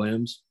Javonte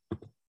Williams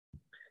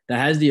that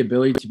has the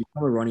ability to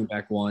become a running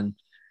back 1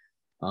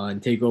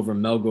 and take over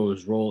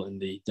Melgo's role in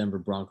the Denver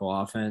Bronco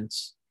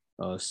offense.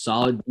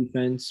 Solid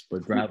defense,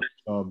 but Bradley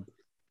Chubb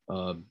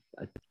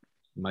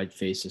might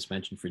face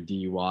suspension for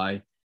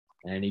DUI.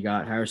 And he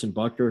got Harrison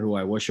Butker, who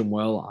I wish him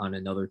well on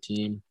another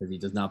team because he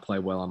does not play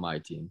well on my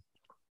team.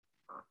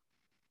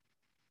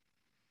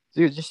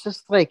 Dude, it's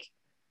just like,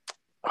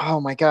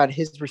 oh my God,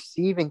 his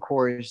receiving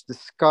core is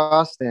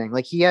disgusting.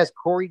 Like he has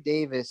Corey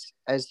Davis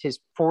as his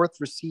fourth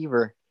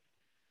receiver.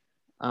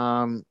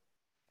 Like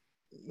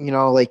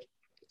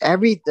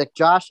like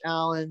Josh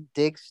Allen,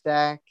 Diggs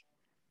Stack,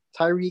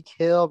 Tyreek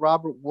Hill,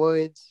 Robert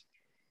Woods.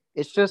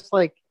 It's just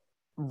like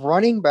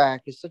running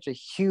back is such a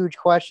huge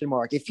question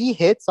mark. If he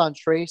hits on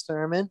Trey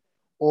Sermon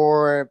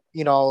or,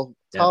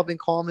 Tevin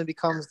Coleman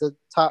becomes the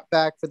top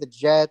back for the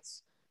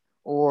Jets,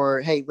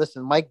 or, hey,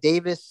 listen, Mike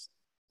Davis,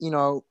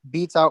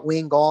 beats out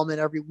Wayne Gallman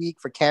every week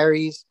for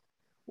carries,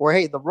 or,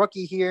 hey, the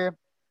rookie here,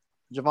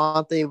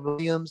 Javonte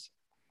Williams,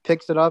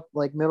 picks it up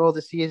like middle of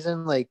the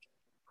season. Like,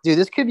 dude,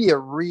 this could be a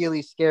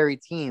really scary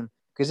team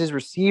because his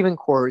receiving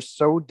core is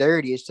so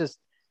dirty. It's just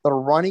the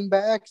running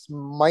backs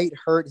might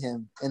hurt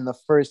him in the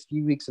first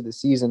few weeks of the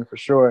season for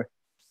sure.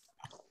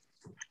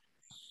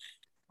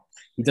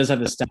 He does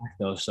have a stack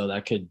though, so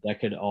that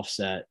could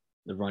offset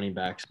the running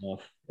back stuff.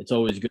 It's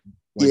always good.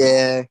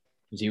 Yeah,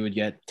 because he would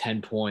get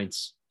 10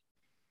 points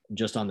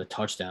just on the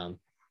touchdown.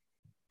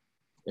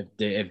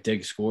 If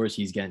Diggs scores,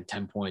 he's getting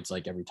 10 points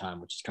like every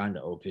time, which is kind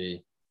of OP.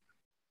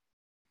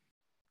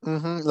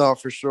 No,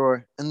 for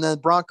sure. And then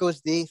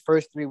Broncos D,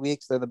 first 3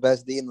 weeks, they're the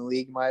best D in the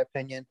league, in my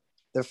opinion.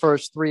 The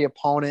first 3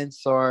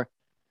 opponents are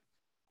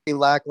pretty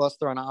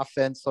lackluster on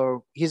offense,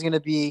 so he's going to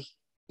be,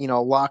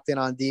 locked in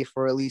on D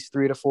for at least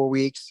 3 to 4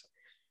 weeks.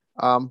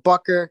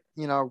 Butker,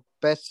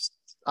 best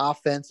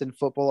offense in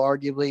football,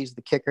 arguably. He's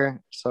the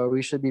kicker, so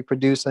he should be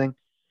producing.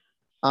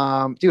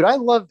 Dude, I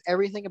love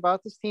everything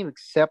about this team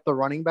except the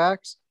running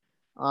backs.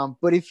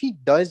 But if he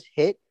does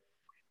hit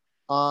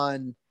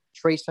on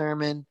Trey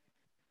Sermon,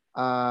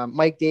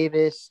 Mike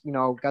Davis,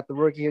 got the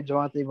rookie here,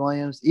 Javonte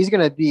Williams, he's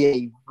going to be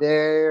a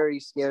very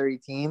scary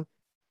team.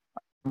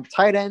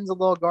 Tight end's a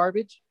little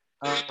garbage,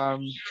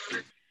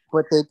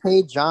 but they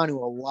paid Jonnu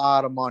a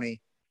lot of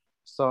money.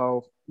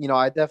 So,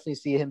 I definitely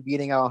see him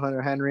beating out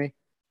Hunter Henry.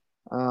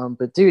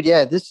 But, dude,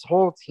 yeah, this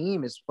whole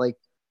team is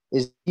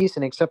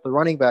decent except the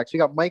running backs. We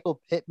got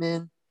Michael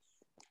Pittman.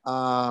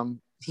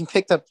 He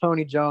picked up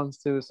Tony Jones,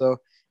 too, so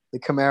the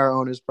Camaro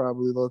owner is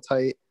probably a little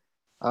tight.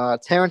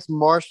 Terrence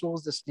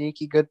Marshall's the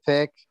sneaky good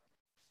pick.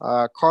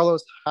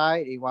 Carlos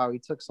Hyde. Wow, he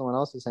took someone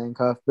else's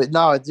handcuff. But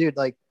no, dude,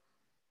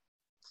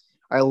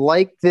 I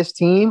like this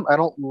team. I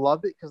don't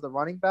love it because the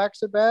running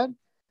backs are bad.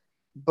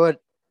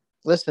 But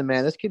listen,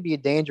 man, this could be a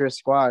dangerous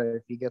squad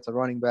if he gets a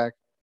running back.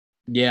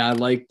 Yeah, I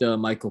liked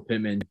Michael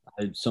Pittman.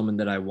 Someone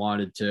that I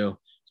wanted to. I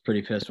was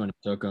pretty pissed when I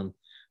took him.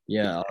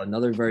 Yeah,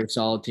 another very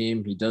solid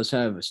team. He does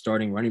have a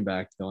starting running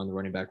back, though, on the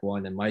running back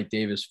one. And Mike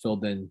Davis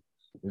filled in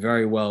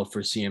very well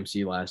for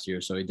CMC last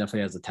year, so he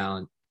definitely has the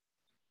talent.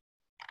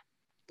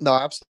 No,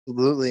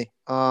 absolutely.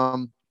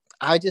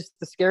 The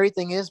scary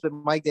thing is with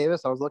Mike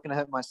Davis, I was looking at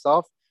it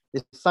myself.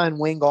 They signed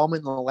Wayne Gallman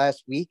in the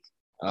last week.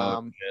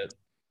 Shit.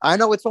 I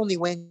know it's only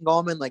Wayne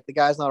Gallman, like the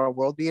guy's not a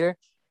world beater,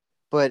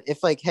 but if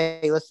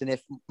hey, listen,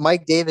 if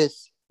Mike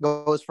Davis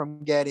goes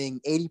from getting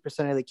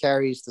 80% of the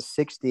carries to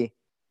 60,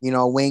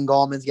 Wayne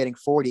Gallman's getting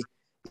 40,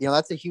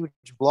 that's a huge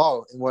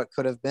blow in what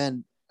could have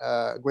been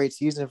a great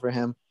season for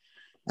him.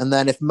 And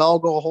then if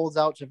Melgo holds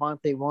out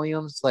Javonte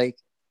Williams,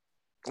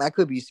 that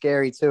could be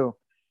scary too.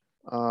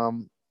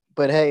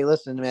 But hey,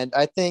 listen, man,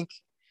 I think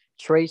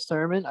Trey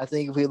Sermon,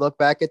 if we look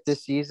back at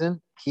this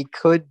season, he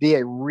could be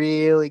a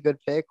really good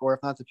pick, or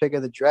if not the pick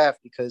of the draft,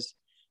 because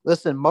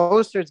listen,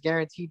 Mostert's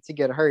guaranteed to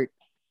get hurt.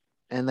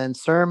 And then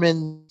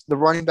Sermon, the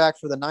running back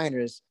for the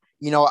Niners,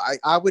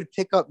 I would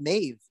pick up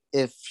Maeve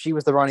if she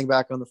was the running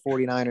back on the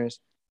 49ers.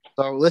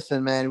 So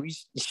listen, man, we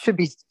should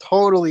be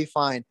totally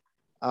fine.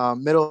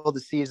 Middle of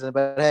the season,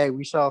 but hey,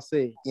 we shall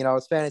see.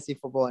 It's fantasy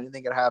football.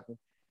 Anything could happen.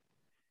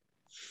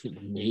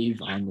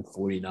 Maeve on the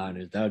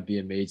 49ers. That would be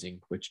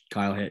amazing, which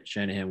Kyle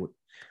Shanahan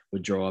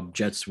would draw up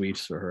jet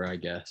sweeps for her, I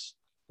guess.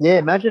 Yeah,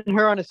 imagine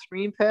her on a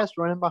screen pass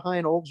running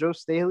behind old Joe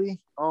Staley.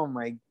 Oh,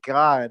 my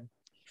God.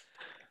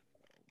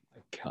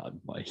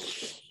 God, Mike.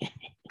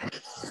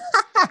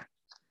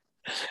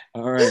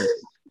 All right.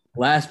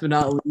 Last but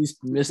not least,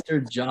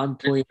 Mr. John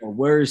Polino.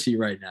 Where is he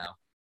right now?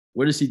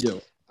 What does he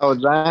do? Oh,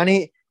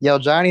 Johnny. Yo,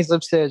 Johnny's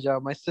upstairs, yo.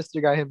 My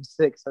sister got him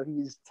sick, so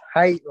he's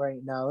tight right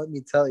now. Let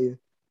me tell you.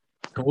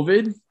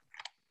 COVID?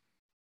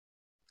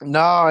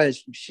 No,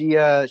 she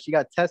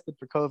got tested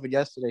for COVID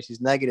yesterday.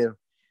 She's negative,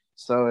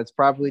 so it's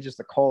probably just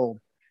a cold.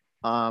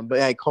 But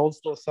yeah, colds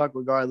still suck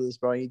regardless,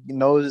 bro. Your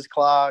nose is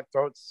clogged,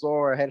 throat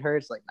sore, head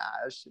hurts. Like, nah,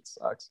 that shit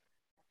sucks.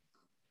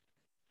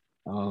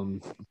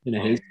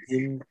 His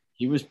team,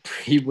 he was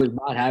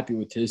not happy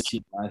with his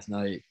team last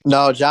night.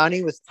 No,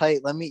 Johnny was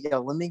tight. Let me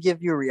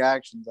give you a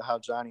reaction to how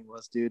Johnny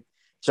was, dude.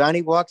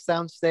 Johnny walks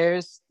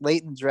downstairs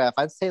late in the draft.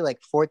 I'd say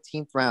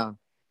 14th round,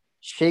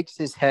 shakes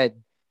his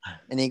head,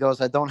 and he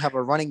goes, "I don't have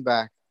a running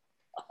back.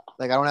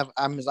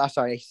 I'm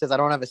sorry." He says, "I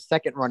don't have a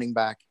second running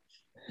back."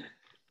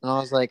 And I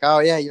was like, "Oh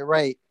yeah, you're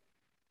right."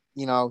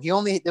 There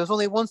was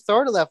only one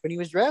starter left when he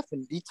was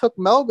drafted. He took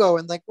Melgo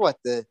in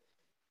the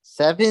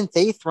 7th,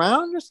 8th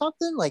round or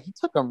something. Like he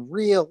took him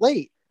real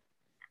late.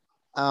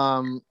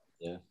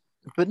 Yeah.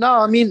 But no,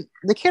 I mean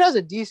the kid has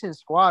a decent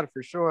squad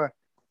for sure.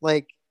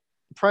 Like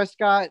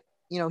Prescott,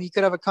 he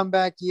could have a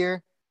comeback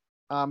year.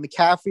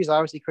 McCaffrey's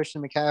obviously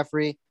Christian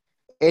McCaffrey.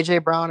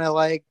 AJ Brown, I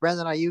like.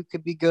 Brandon Ayuk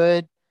could be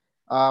good.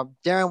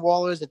 Darren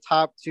Waller is a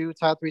top 3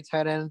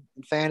 tight end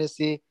in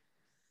fantasy.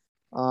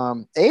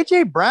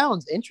 AJ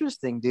Brown's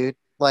interesting, dude.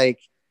 Like,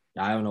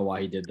 I don't know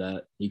why he did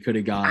that. He could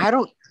have got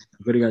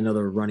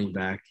another running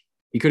back.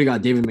 He could have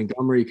got David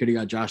Montgomery. He could have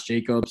got Josh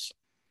Jacobs.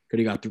 Could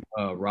have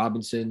got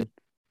Robinson.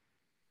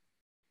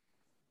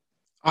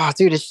 Oh,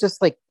 dude, it's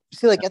just like,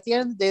 see, like at the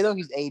end of the day, though,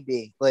 he's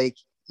AB. Like,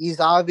 he's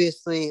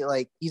obviously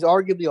he's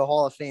arguably a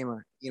Hall of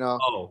Famer. He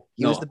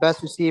was the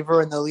best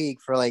receiver in the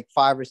league for like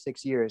 5 or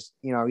 6 years.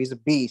 He's a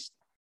beast.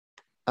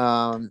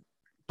 But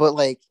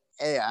like,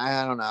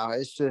 I don't know.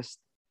 It's just,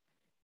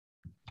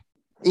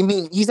 I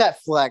mean, he's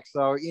at flex,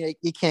 so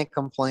you can't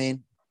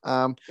complain.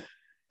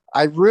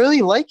 I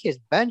really like his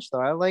bench,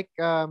 though. I like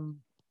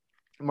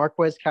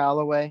Marquez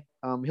Callaway.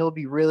 He'll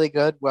be really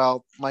good.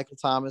 Well, Michael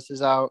Thomas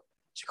is out.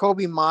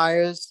 Jacoby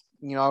Myers,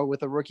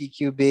 with a rookie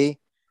QB.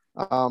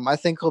 I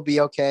think he'll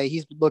be okay.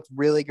 He's looked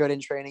really good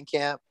in training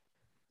camp.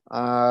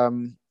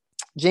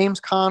 James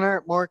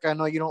Conner, Mark, I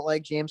know you don't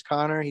like James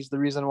Conner. He's the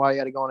reason why you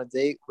had to go on a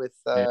date with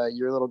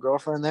your little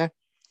girlfriend there.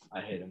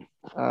 I hate him.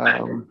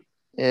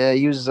 Yeah,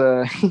 he was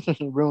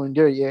he ruined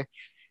your year.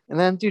 And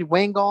then, dude,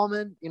 Wayne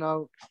Gallman,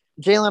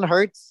 Jalen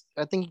Hurts,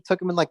 I think he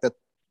took him in like the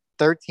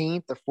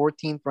 13th or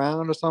 14th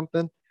round or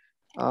something.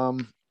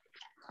 Can't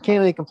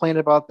really complain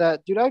about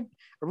that. Dude, I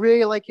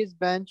really like his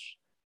bench.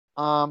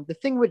 The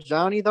thing with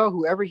Johnny, though,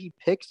 whoever he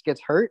picks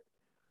gets hurt.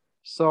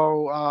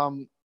 So,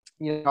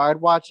 I'd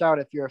watch out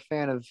if you're a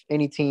fan of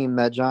any team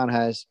that John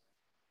has.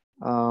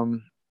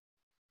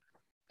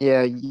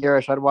 Yeah,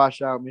 Yarish, I'd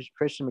watch out.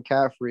 Christian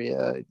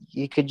McCaffrey,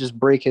 he could just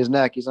break his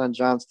neck. He's on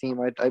John's team.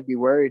 I'd be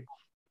worried.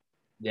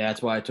 Yeah,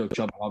 that's why I took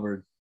Chuba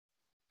Hubbard.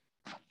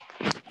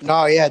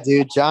 No, yeah,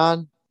 dude.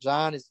 John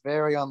is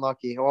very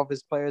unlucky. All of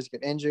his players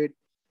get injured.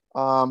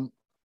 But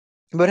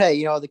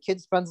hey, the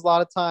kid spends a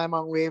lot of time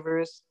on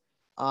waivers.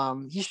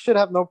 He should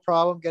have no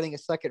problem getting a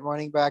second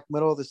running back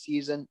middle of the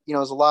season.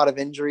 There's a lot of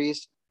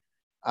injuries.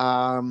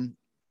 I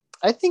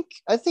think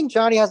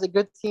Johnny has a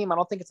good team. I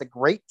don't think it's a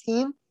great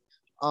team.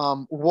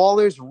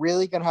 Waller's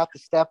really gonna have to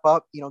step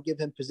up. Give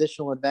him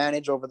positional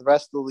advantage over the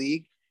rest of the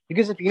league,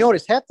 because if you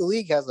notice, half the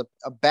league has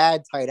a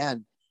bad tight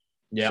end.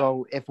 Yeah.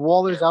 So if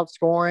Waller's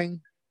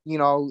outscoring,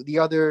 the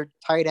other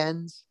tight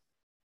ends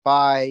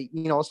by,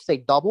 let's say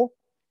double,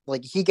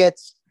 like he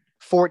gets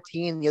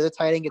 14, the other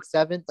tight end gets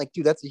 7. Like,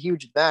 dude, that's a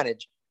huge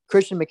advantage.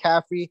 Christian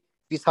McCaffrey, if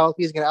he's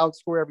healthy, is going to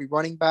outscore every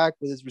running back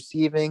with his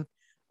receiving,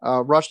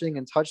 rushing,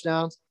 and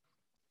touchdowns.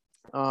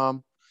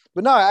 But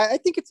no, I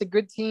think it's a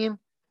good team.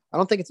 I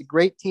don't think it's a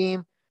great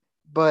team,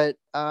 but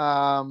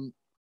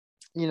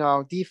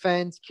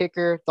defense,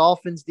 kicker,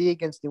 Dolphins D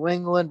against New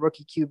England,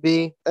 rookie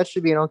QB. That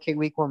should be an okay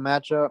week 1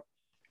 matchup.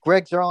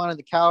 Greg Zuerlein and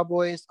the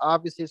Cowboys.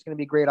 Obviously, it's going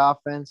to be great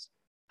offense.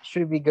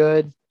 Should be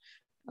good.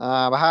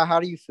 But how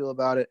do you feel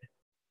about it?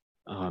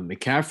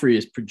 McCaffrey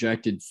is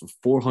projected for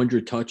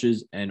 400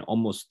 touches and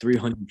almost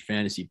 300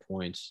 fantasy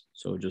points.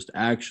 So just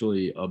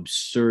actually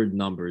absurd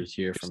numbers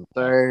here from.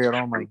 Absurd.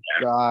 Oh my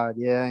God.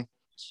 Yeah.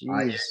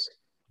 Jeez.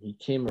 He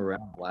came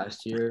around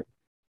last year.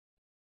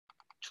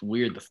 It's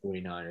weird, the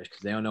 49ers, because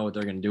they don't know what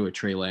they're going to do with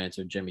Trey Lance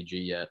or Jimmy G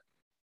yet.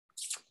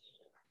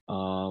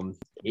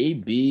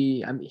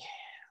 AB, I mean,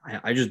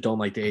 I just don't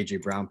like the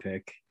AJ Brown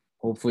pick.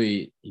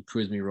 Hopefully he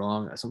proves me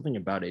wrong. Something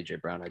about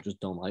AJ Brown, I just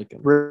don't like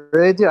him.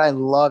 Really, dude, I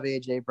love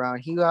AJ Brown.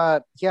 He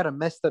had a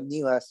messed up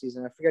knee last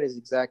season. I forget his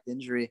exact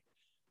injury,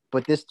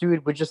 but this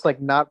dude would just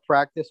like not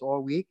practice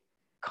all week,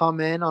 come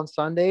in on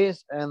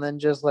Sundays, and then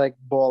just like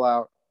ball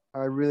out. I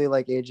really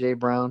like AJ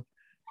Brown.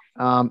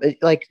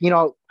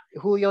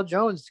 Julio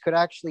Jones could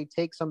actually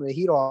take some of the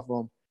heat off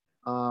him.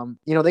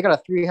 They got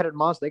a 3-headed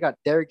monster. They got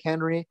Derrick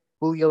Henry,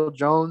 Julio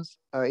Jones,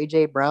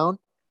 AJ Brown.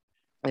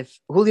 If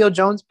Julio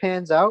Jones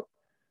pans out,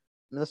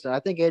 listen, I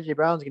think AJ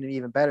Brown's going to be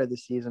even better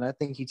this season. I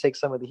think he takes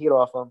some of the heat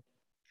off him.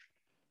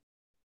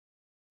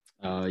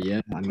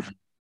 Yeah, I mean,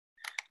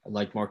 I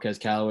like Marquez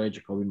Callaway,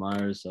 Jacoby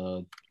Myers.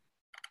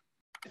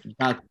 He's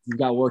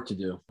got work to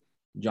do.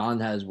 John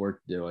has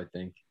work to do, I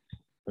think,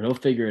 but he'll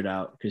figure it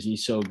out because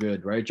he's so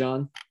good, right,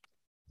 John?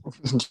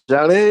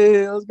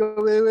 Johnny, let's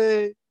go,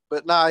 baby.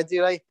 But no,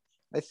 dude, I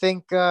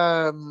think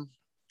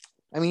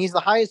he's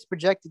the highest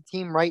projected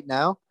team right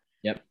now.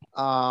 Yep.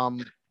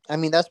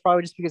 That's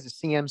probably just because of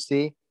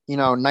CMC.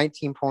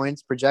 19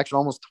 points projection,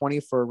 almost 20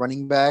 for a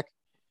running back.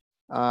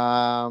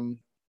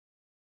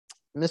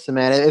 Listen,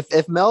 man,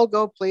 if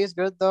Melgo plays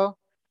good though,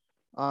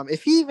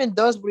 if he even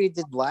does what he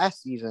did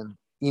last season,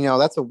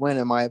 that's a win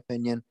in my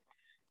opinion.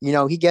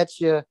 He gets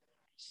you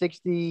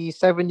 60,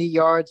 70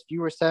 yards,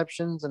 few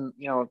receptions, and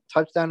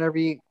touchdown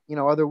every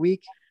other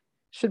week.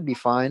 Should be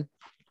fine.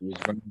 He's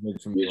running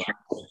good from the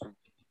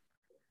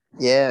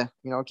Yeah,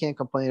 can't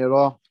complain at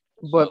all.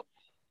 But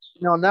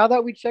now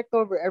that we checked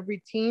over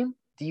every team,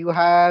 do you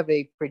have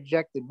a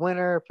projected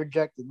winner,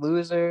 projected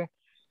loser?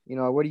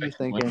 What are you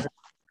thinking?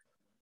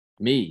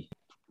 Me.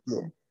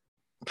 Yeah.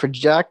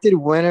 Projected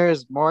winner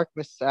is Mark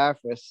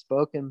Musafir,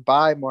 spoken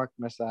by Mark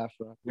Musafir.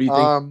 What do you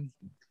think?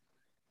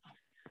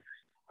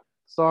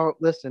 So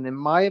listen, in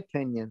my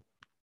opinion,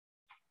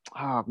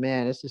 oh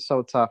man, this is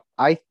so tough.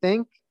 I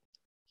think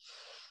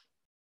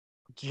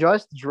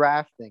just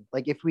drafting,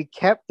 like if we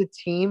kept the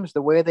teams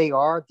the way they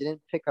are,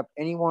 didn't pick up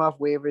anyone off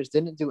waivers,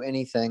 didn't do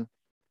anything,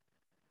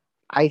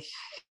 I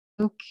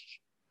think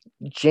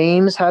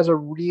James has a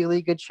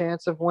really good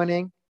chance of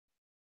winning.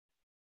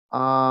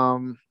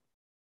 Because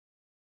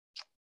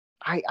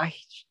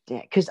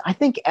I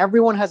think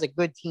everyone has a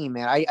good team,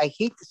 man. I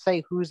hate to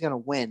say who's gonna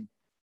win.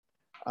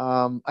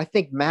 I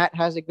think Matt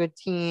has a good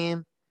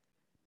team.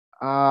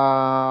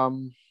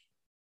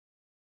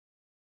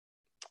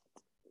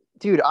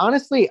 Dude,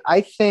 honestly,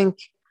 I think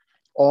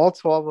all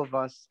 12 of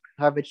us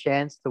have a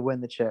chance to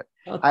win the chip.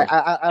 Okay.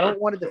 I don't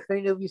want to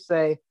definitively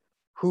say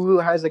who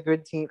has a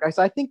good team.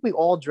 I think we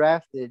all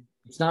drafted.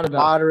 It's not about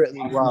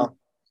moderately well.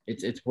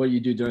 It's what you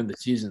do during the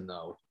season,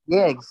 though.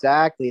 Yeah,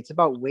 exactly. It's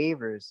about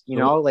waivers.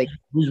 Like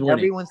who's winning?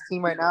 Everyone's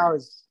team right now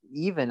is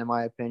even, in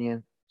my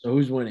opinion. So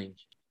who's winning?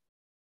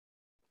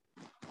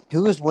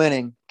 Who's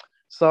winning?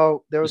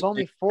 So there was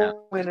only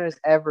 4 winners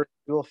ever in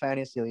Dual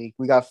Fantasy League.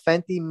 We got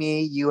Fenty,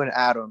 me, you, and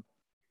Adam.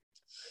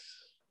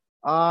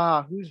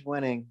 Who's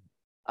winning?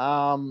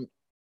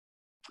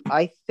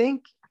 I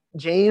think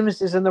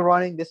James is in the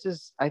running.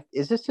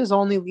 Is this his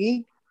only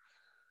league?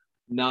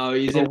 No,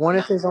 he's in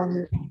his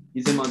only.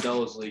 He's in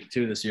Mondelo's league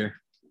too this year.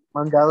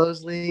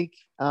 Mondelo's league.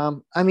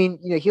 I mean,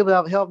 he'll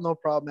have no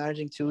problem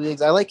managing 2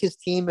 leagues. I like his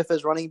team if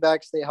his running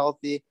backs stay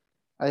healthy.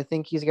 I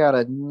think he's got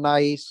a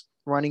nice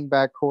running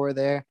back core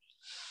there.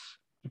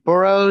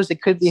 Burrows,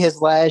 it could be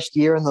his last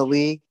year in the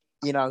league.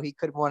 He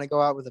could want to go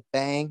out with a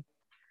bang.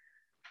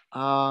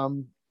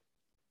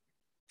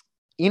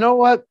 You know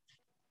what?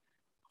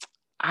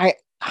 I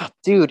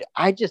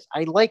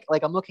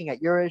like I'm looking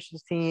at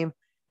Urish's team,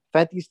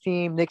 Fenty's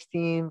team, Nick's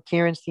team,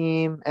 Kieran's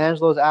team,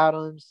 Angelo's,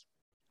 Adams.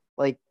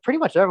 Like pretty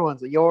much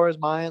everyone's, yours,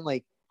 mine.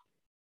 Like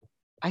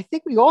I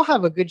think we all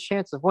have a good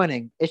chance of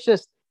winning. It's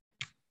just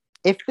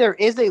if there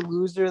is a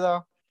loser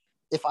though,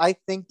 if I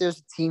think there's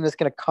a team that's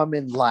gonna come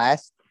in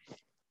last,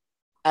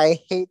 I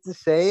hate to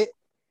say it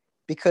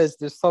because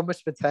there's so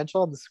much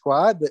potential in the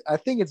squad, but I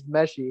think it's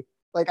Messi.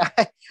 Like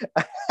I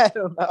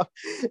don't know.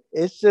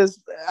 It's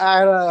just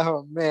I don't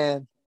know,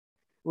 man.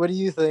 What do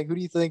you think? Who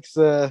do you think's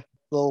the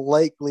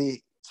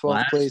likely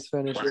 12th place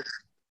finisher?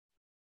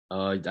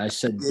 I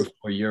said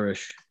before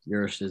Urish.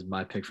 Urish is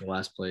my pick for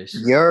last place.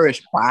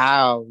 Urish,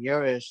 wow,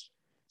 Urish.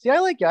 See, I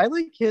like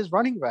his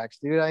running backs,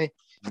 dude. I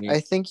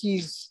think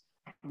he's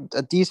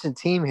a decent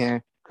team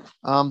here.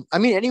 I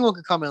mean, anyone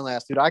could come in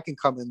last, dude. I can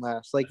come in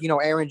last. Like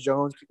Aaron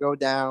Jones could go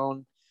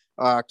down.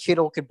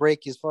 Kittle could break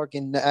his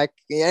fucking neck.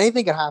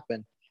 Anything could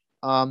happen.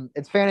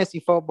 It's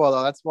fantasy football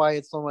though. That's why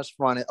it's so much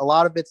fun. A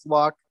lot of it's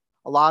luck.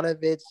 A lot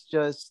of it's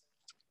just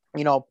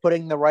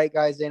putting the right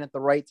guys in at the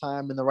right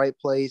time in the right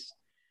place.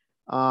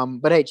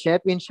 But hey,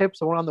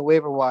 championships are one on the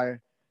waiver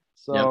wire.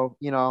 So,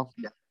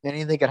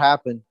 anything could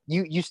happen.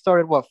 You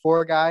started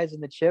 4 guys in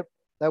the chip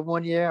that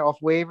 1 year off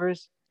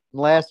waivers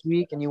last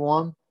week and you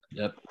won.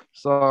 Yep.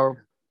 So,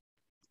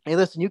 hey,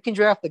 listen, you can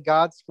draft the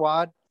God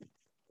squad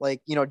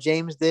like,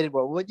 James did.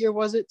 What year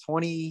was it?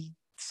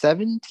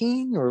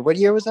 2017 or what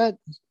year was that?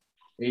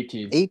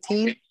 18.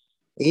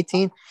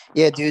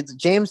 Yeah, dude.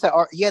 James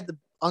he had the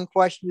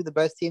unquestionably the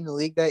best team in the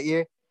league that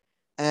year.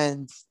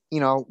 And,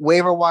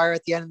 waiver wire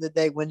at the end of the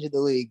day wins you the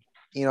league,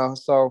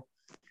 so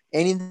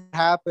anything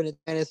happen in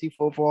fantasy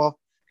football.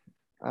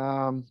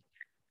 But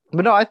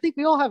no, I think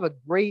we all have a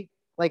great,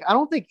 I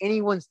don't think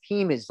anyone's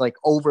team is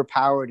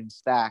overpowered and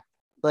stacked.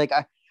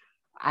 I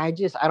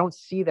don't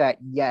see that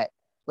yet.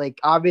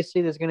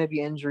 Obviously there's going to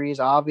be injuries.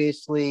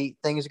 Obviously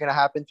things are going to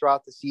happen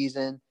throughout the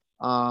season.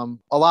 A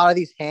lot of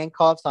these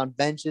handcuffs on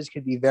benches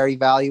could be very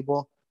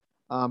valuable.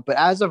 But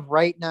as of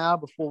right now,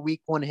 before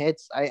week 1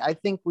 hits, I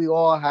think we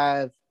all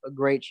have a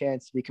great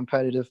chance to be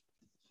competitive.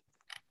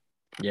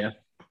 Yeah.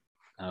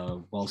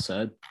 Well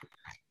said.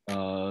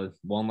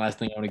 One last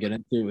thing I want to get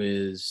into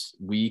is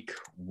week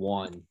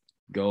 1.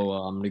 I'm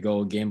going to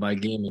go game by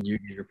game and you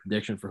get your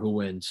prediction for who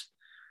wins.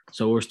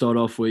 So we'll start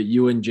off with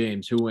you and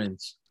James. Who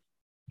wins?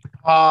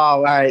 Oh,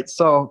 all right.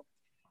 So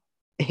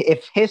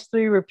if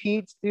history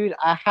repeats, dude,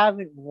 I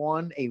haven't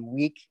won a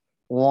week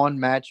 1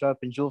 matchup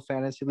in Dual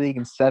Fantasy League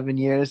in 7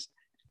 years.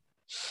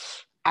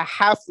 I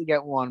have to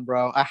get one,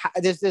 bro.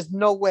 There's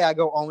no way I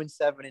go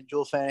 0-7 in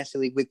Dual Fantasy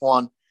League week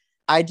 1.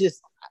 Dude,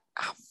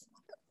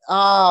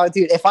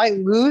 if I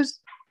lose,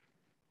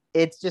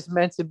 it's just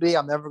meant to be.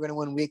 I'm never going to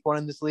win week 1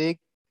 in this league.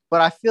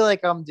 But I feel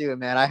like I'm due,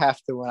 man. I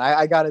have to win.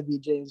 I got to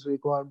beat James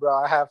week 1,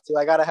 bro. I have to.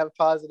 I got to have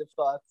positive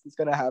thoughts. It's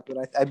going to happen.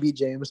 I beat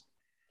James.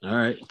 All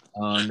right.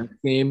 Next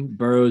game,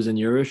 Burrows and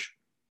Urish.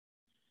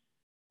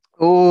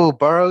 Oh,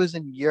 Burrows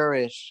and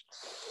Urish.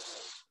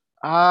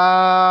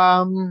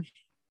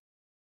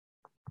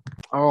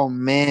 Oh,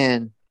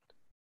 man.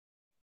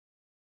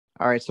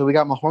 All right, so we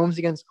got Mahomes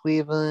against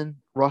Cleveland,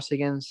 Russ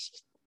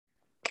against.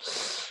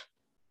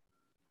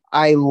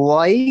 I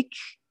like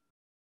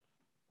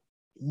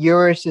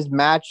Uris's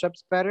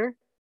matchups better,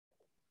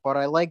 but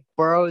I like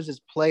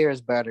Burrows' players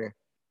better.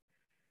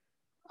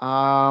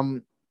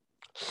 Ooh,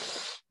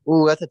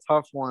 that's a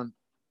tough one.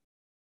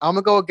 I'm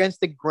gonna go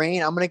against the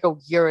grain. I'm gonna go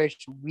Urish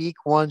week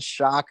 1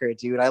 shocker,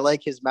 dude. I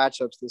like his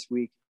matchups this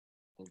week.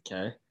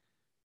 Okay.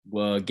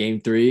 Well,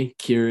 game 3,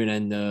 Kieran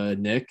and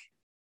Nick.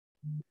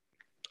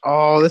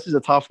 Oh, this is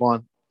a tough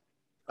one.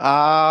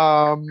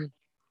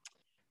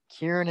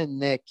 Kieran and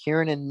Nick.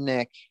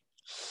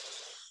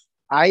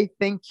 I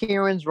think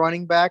Kieran's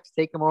running backs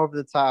take him over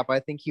the top. I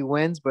think he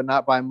wins, but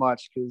not by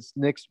much because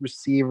Nick's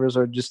receivers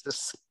are just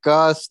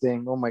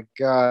disgusting. Oh my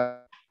god.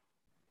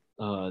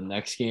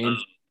 Next game,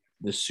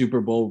 the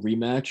Super Bowl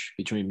rematch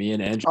between me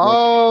and Andrew.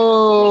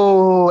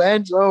 Oh,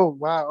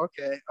 wow.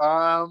 Okay.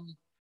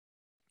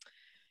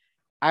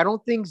 I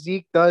don't think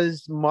Zeke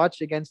does much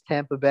against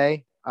Tampa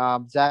Bay.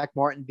 Zach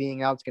Martin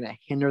being out is going to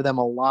hinder them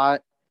a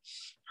lot.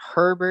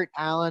 Herbert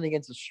Allen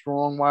against a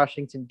strong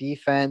Washington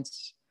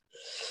defense.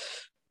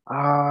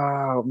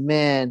 Oh,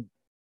 man.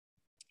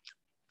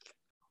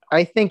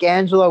 I think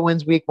Angelo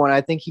wins week 1. I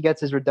think he gets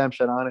his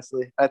redemption,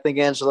 honestly. I think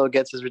Angelo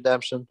gets his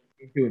redemption.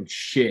 He's doing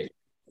shit.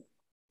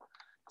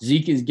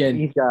 Zeke is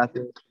getting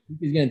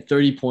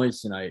 30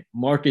 points tonight.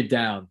 Mark it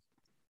down.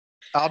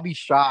 I'll be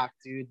shocked,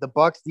 dude. The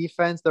Bucs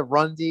defense, the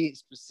run D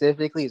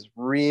specifically, is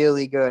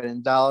really good,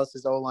 and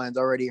Dallas's O-line's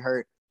already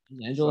hurt.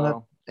 Hey,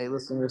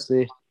 listen, we'll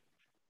see.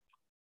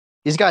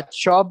 He's got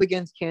Chubb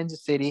against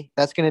Kansas City.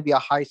 That's going to be a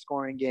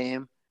high-scoring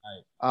game.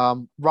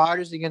 Right.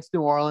 Rodgers against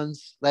New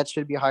Orleans. That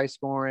should be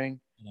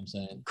high-scoring. You know what I'm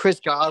saying? Chris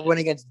Godwin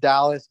against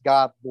Dallas.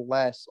 God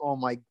bless. Oh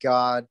my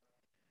God.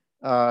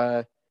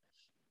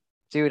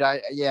 Dude,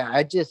 I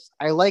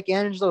like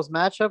Angelo's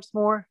matchups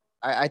more.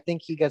 I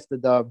think he gets the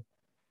dub.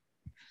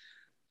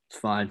 It's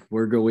fine.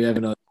 We're good. We have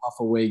another tough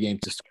away game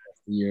to start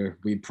the year.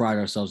 We pride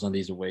ourselves on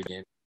these away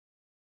games.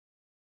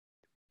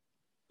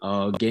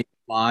 Game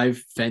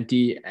 5,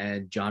 Fenty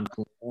and John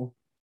Paul.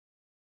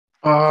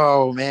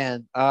 Oh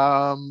man.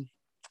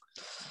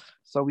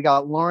 So we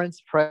got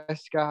Lawrence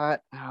Prescott.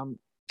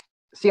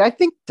 I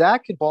think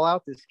Dak could ball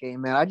out this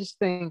game, man. I just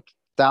think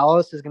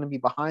Dallas is going to be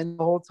behind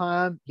the whole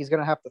time. He's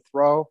going to have to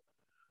throw.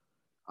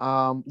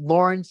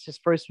 Lawrence, his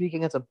first week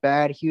against a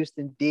bad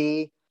Houston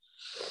D.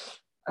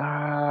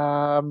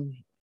 I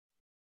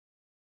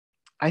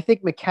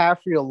think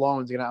McCaffrey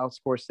alone is going to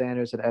outscore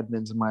Sanders and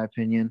Edmonds, in my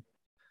opinion.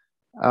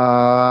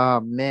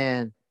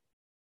 Man.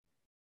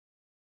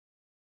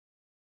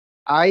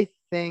 I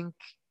think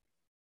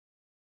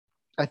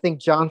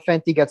John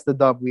Fenty gets the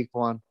dub week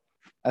 1.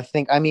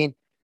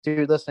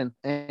 Dude, listen,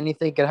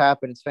 anything could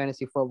happen. It's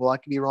fantasy football. I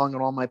could be wrong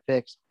on all my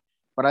picks,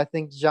 but I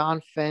think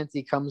John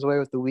Fenty comes away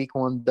with the week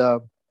 1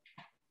 dub.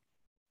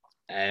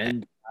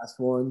 And last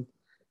one,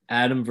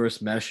 Adam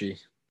versus Messi.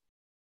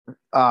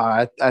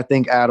 I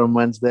think Adam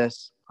wins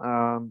this.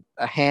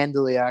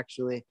 Handily,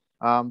 actually.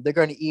 They're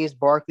going to ease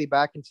Barkley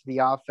back into the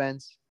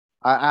offense.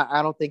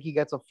 I don't think he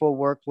gets a full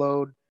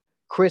workload.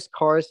 Chris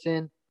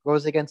Carson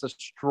goes against a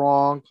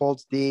strong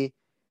Colts D.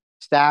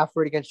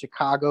 Stafford against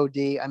Chicago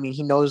D. I mean,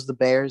 he knows the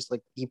Bears.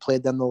 Like, he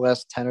played them the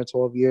last 10 or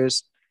 12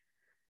 years.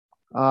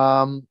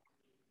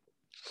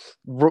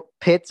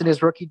 Pitts in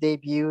his rookie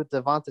debut.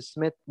 Devonta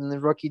Smith in the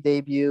rookie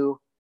debut.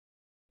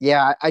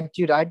 Yeah, I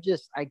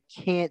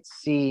can't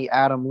see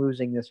Adam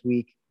losing this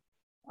week.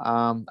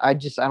 I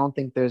don't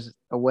think there's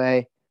a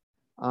way.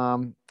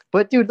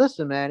 But dude,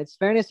 listen, man, it's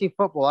fantasy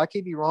football. I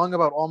could be wrong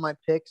about all my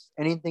picks.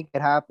 Anything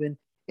could happen.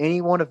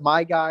 Any one of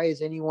my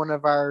guys, any one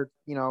of our,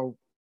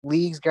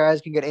 leagues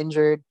guys can get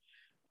injured.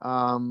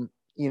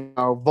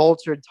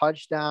 Vultured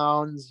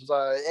touchdowns.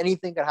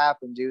 Anything could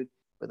happen, dude.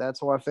 But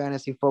that's why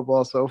fantasy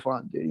football is so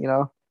fun, dude.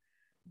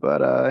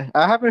 But I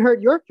haven't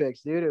heard your picks,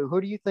 dude. Who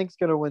do you think's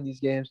gonna win these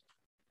games?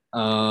 So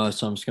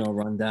I'm just gonna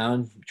run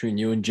down between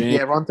you and James.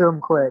 Yeah, run through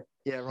them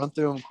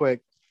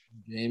quick.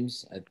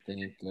 James, I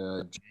think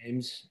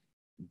James,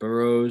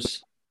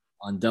 Burrows,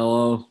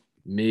 Mondello,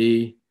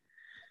 me,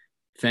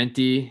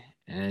 Fenty,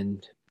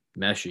 and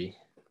Messi.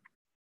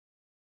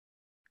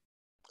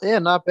 Yeah,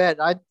 not bad.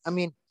 I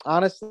mean,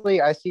 honestly,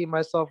 I see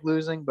myself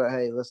losing, but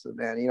hey, listen,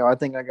 man. I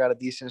think I got a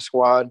decent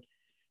squad.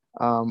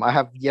 I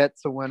have yet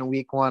to win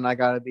week 1. I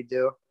gotta be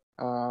due.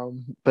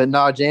 But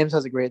no, James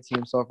has a great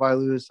team. So if I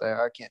lose,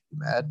 I can't be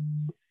mad.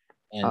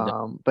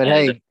 But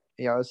hey,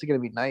 this is gonna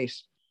be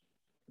nice.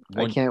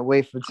 I can't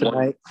wait for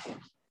tonight.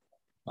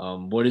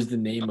 What is the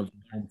name of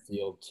the home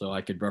field so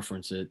I could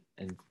reference it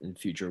in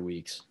future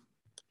weeks?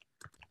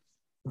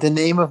 The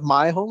name of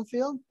my home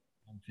field?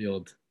 Home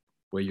field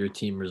where your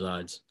team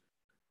resides.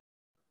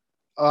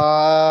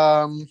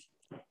 Oh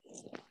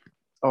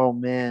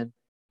man.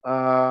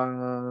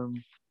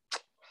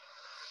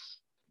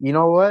 You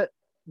know what?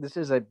 This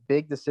is a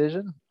big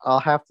decision.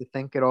 I'll have to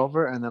think it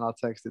over and then I'll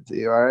text it to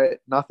you. All right.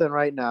 Nothing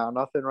right now.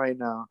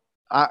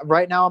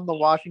 Right now I'm the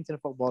Washington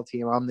football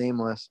team. I'm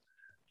nameless.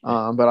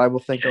 But I will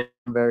think of it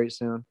very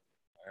soon.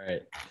 All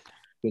right.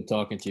 Good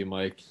talking to you,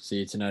 Mike. See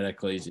you tonight at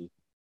Clazy.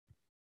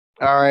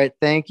 All right.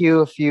 Thank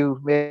you if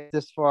you made it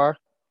this far.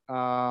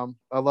 I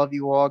love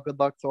you all. Good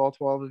luck to all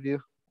 12 of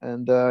you.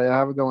 And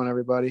have a good one,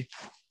 everybody.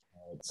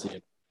 Let's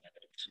see.